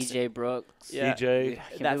 Alex and EJ Brooks. Yeah. EJ. I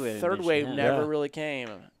can't That believe we haven't third mentioned wave him. never Yeah. really came.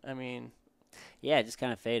 I mean, Yeah, it just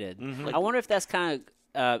kind of faded. Mhm. I wonder if that's kind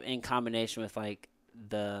of in combination with like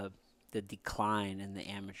the decline in the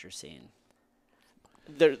amateur scene.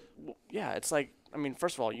 it's like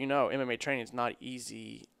first of all, MMA training is not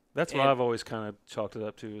easy. That's what And- I've always kind of chalked it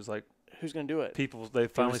up to is like Who's gonna do it? people. They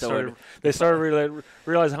finally started- started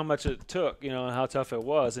realize how much it took, and how tough it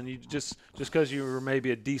was. And you just because you were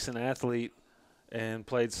maybe a decent athlete and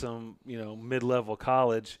played some mid-level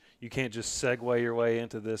college, you can't just segue your way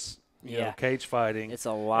into this cage fighting. It's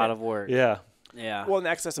a lot of work. Yeah. Yeah. Well, and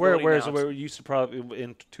accessibility. Whereas now, where we used to probably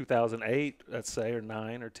in 2008, let's say, or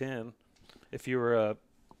 9 or 10, if you were a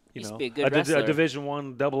Used to be a good wrestler. a Division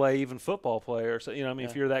I AA even football player, so if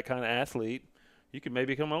Yeah. you're that kind of athlete, you could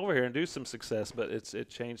maybe come over here and do some success. But it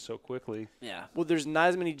changed so quickly. Yeah. well, there's not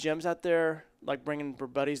as many gyms out there like bringing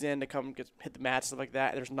buddies in to come hit the mats, stuff like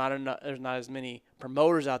that. There's not as many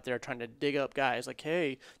promoters out there trying to dig up guys like,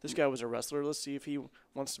 hey, this guy was a wrestler. Let's see if he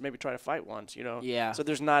wants to maybe try to fight once. Yeah. So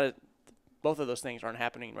there's both of those things aren't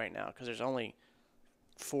happening right now because there's only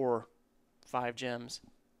 4, 5 gyms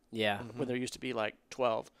Yeah. when there used to be like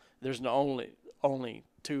 12. There's only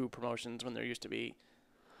 2 promotions when there used to be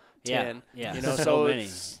 10. Yeah. You know, so so many.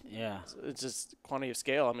 it's Yeah. just quantity of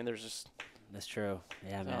scale. There's just That's true.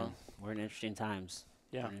 Yeah, man. So- We're in interesting times.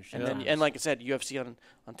 yeah. We're in interesting And then times. and like I said, UFC on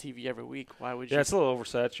TV every week. Why would you? Yeah, it's a little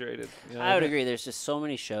oversaturated. I would agree. There's just so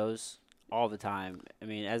many shows all the time.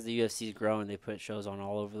 As the UFC's growing, they put shows on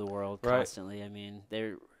all over the world Right. constantly.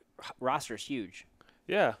 Their roster's huge.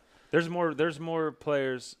 Yeah, there's more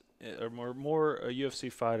players or more UFC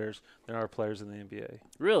fighters than are players in the NBA.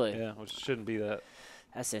 Really? Yeah, which shouldn't be that.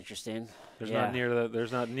 That's interesting. There's Yeah. not near that.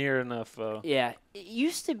 There's not near enough. Yeah, it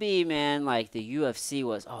used to be, man. Like the UFC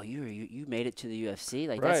was, oh, you made it to the UFC.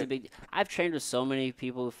 Like that's a Right. big. I've trained with so many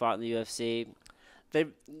people who fought in the UFC.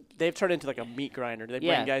 They've turned into like a meat grinder. They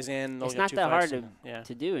Yeah. bring guys in. they'll It's get not 2 that fights hard and- yeah.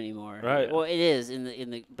 to do anymore. Right. Well, it is in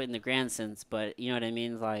the grand sense, but you know what I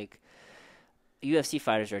mean. Like UFC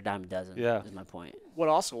fighters are a dime a dozen. Yeah. is my point. What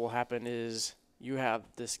also will happen is you have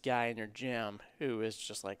this guy in your gym who is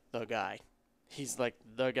just like the guy. He's like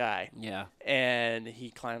the guy, Yeah. and he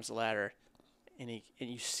climbs the ladder, and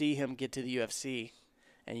you see him get to the UFC,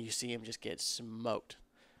 and you see him just get smoked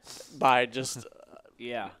by just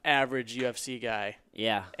Yeah. average UFC guy,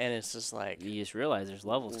 Yeah. and it's just like, You just realize there's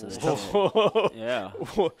levels to this shit. well, Yeah.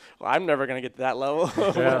 I'm never gonna get to that level.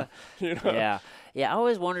 Yeah. Yeah. Yeah. I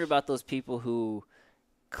always wondered about those people who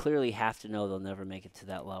clearly have to know they'll never make it to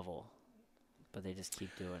that level. but they just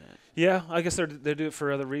keep doing it. Yeah, I guess they do it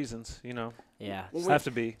for other reasons, you know. Yeah, Well, Have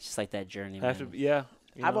to be. it's just like that journey, Have to man. be. Yeah.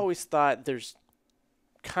 you I've know. always thought there's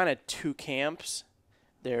kind of two camps.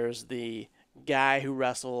 There's the guy who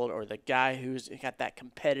wrestled or the guy who's got that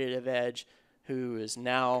competitive edge who is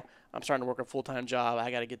now I'm starting to work a full-time job.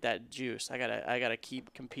 I got to get that juice. I got to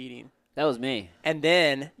keep competing. That was me. And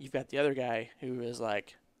then you've got the other guy who is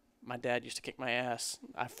like, my dad used to kick my ass.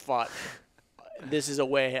 I fought. This is a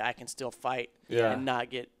way I can still fight Yeah. and not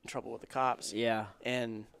get in trouble with the cops. Yeah,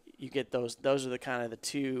 And you get those are the kind of the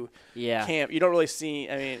two yeah. camp. You don't really see,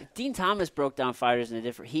 I mean, Dean Thomas broke down fighters in a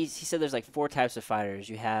different. He said there's like 4 types of fighters.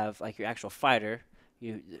 You have like your actual fighter,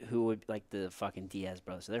 who would like the fucking Diaz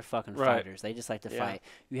brothers. So they're fucking Right. fighters. They just like to Yeah. fight.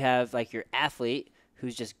 You have like your athlete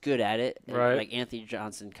who's just good at it. and, Right. Like Anthony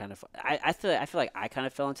Johnson kind of. I feel like I kind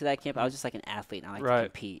of fell into that camp. I was just like an athlete and I like Right. to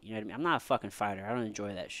compete. You know what I mean? I'm not a fucking fighter. I don't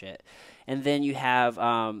enjoy that shit. And then you have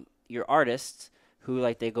your artists who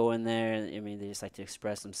like they go in there and I mean they just like to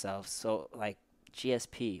express themselves. So like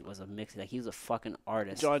GSP was a mix. Like he was a fucking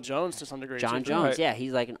artist. John Jones to some degree. John too. Jones, Right. yeah,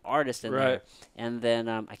 he's like an artist in Right. there. And then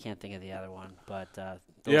I can't think of the other one, but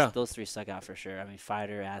Yeah. those 3 stuck out for sure. I mean,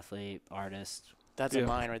 fighter, athlete, artist. That's Yeah. a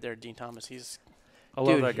mine right there, Dean Thomas. He's I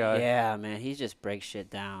love Dude, that guy. Yeah, man, he just breaks shit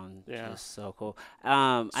down. Yeah. Just so cool.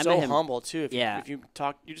 I so met him. humble too. Yeah. If you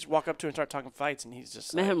talk, you just walk up to him and start talking fights, and he's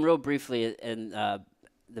just Met like, him real briefly in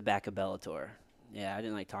the back of Bellator. Yeah, I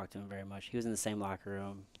didn't like talk to him very much. He was in the same locker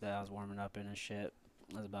room that I was warming up in and shit.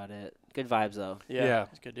 That's about it. Good vibes though. yeah,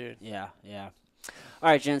 he's a good dude. Yeah, yeah. All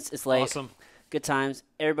right, gents, it's late. Awesome. Good times,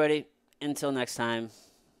 everybody. Until next time,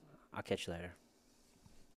 I'll catch you later.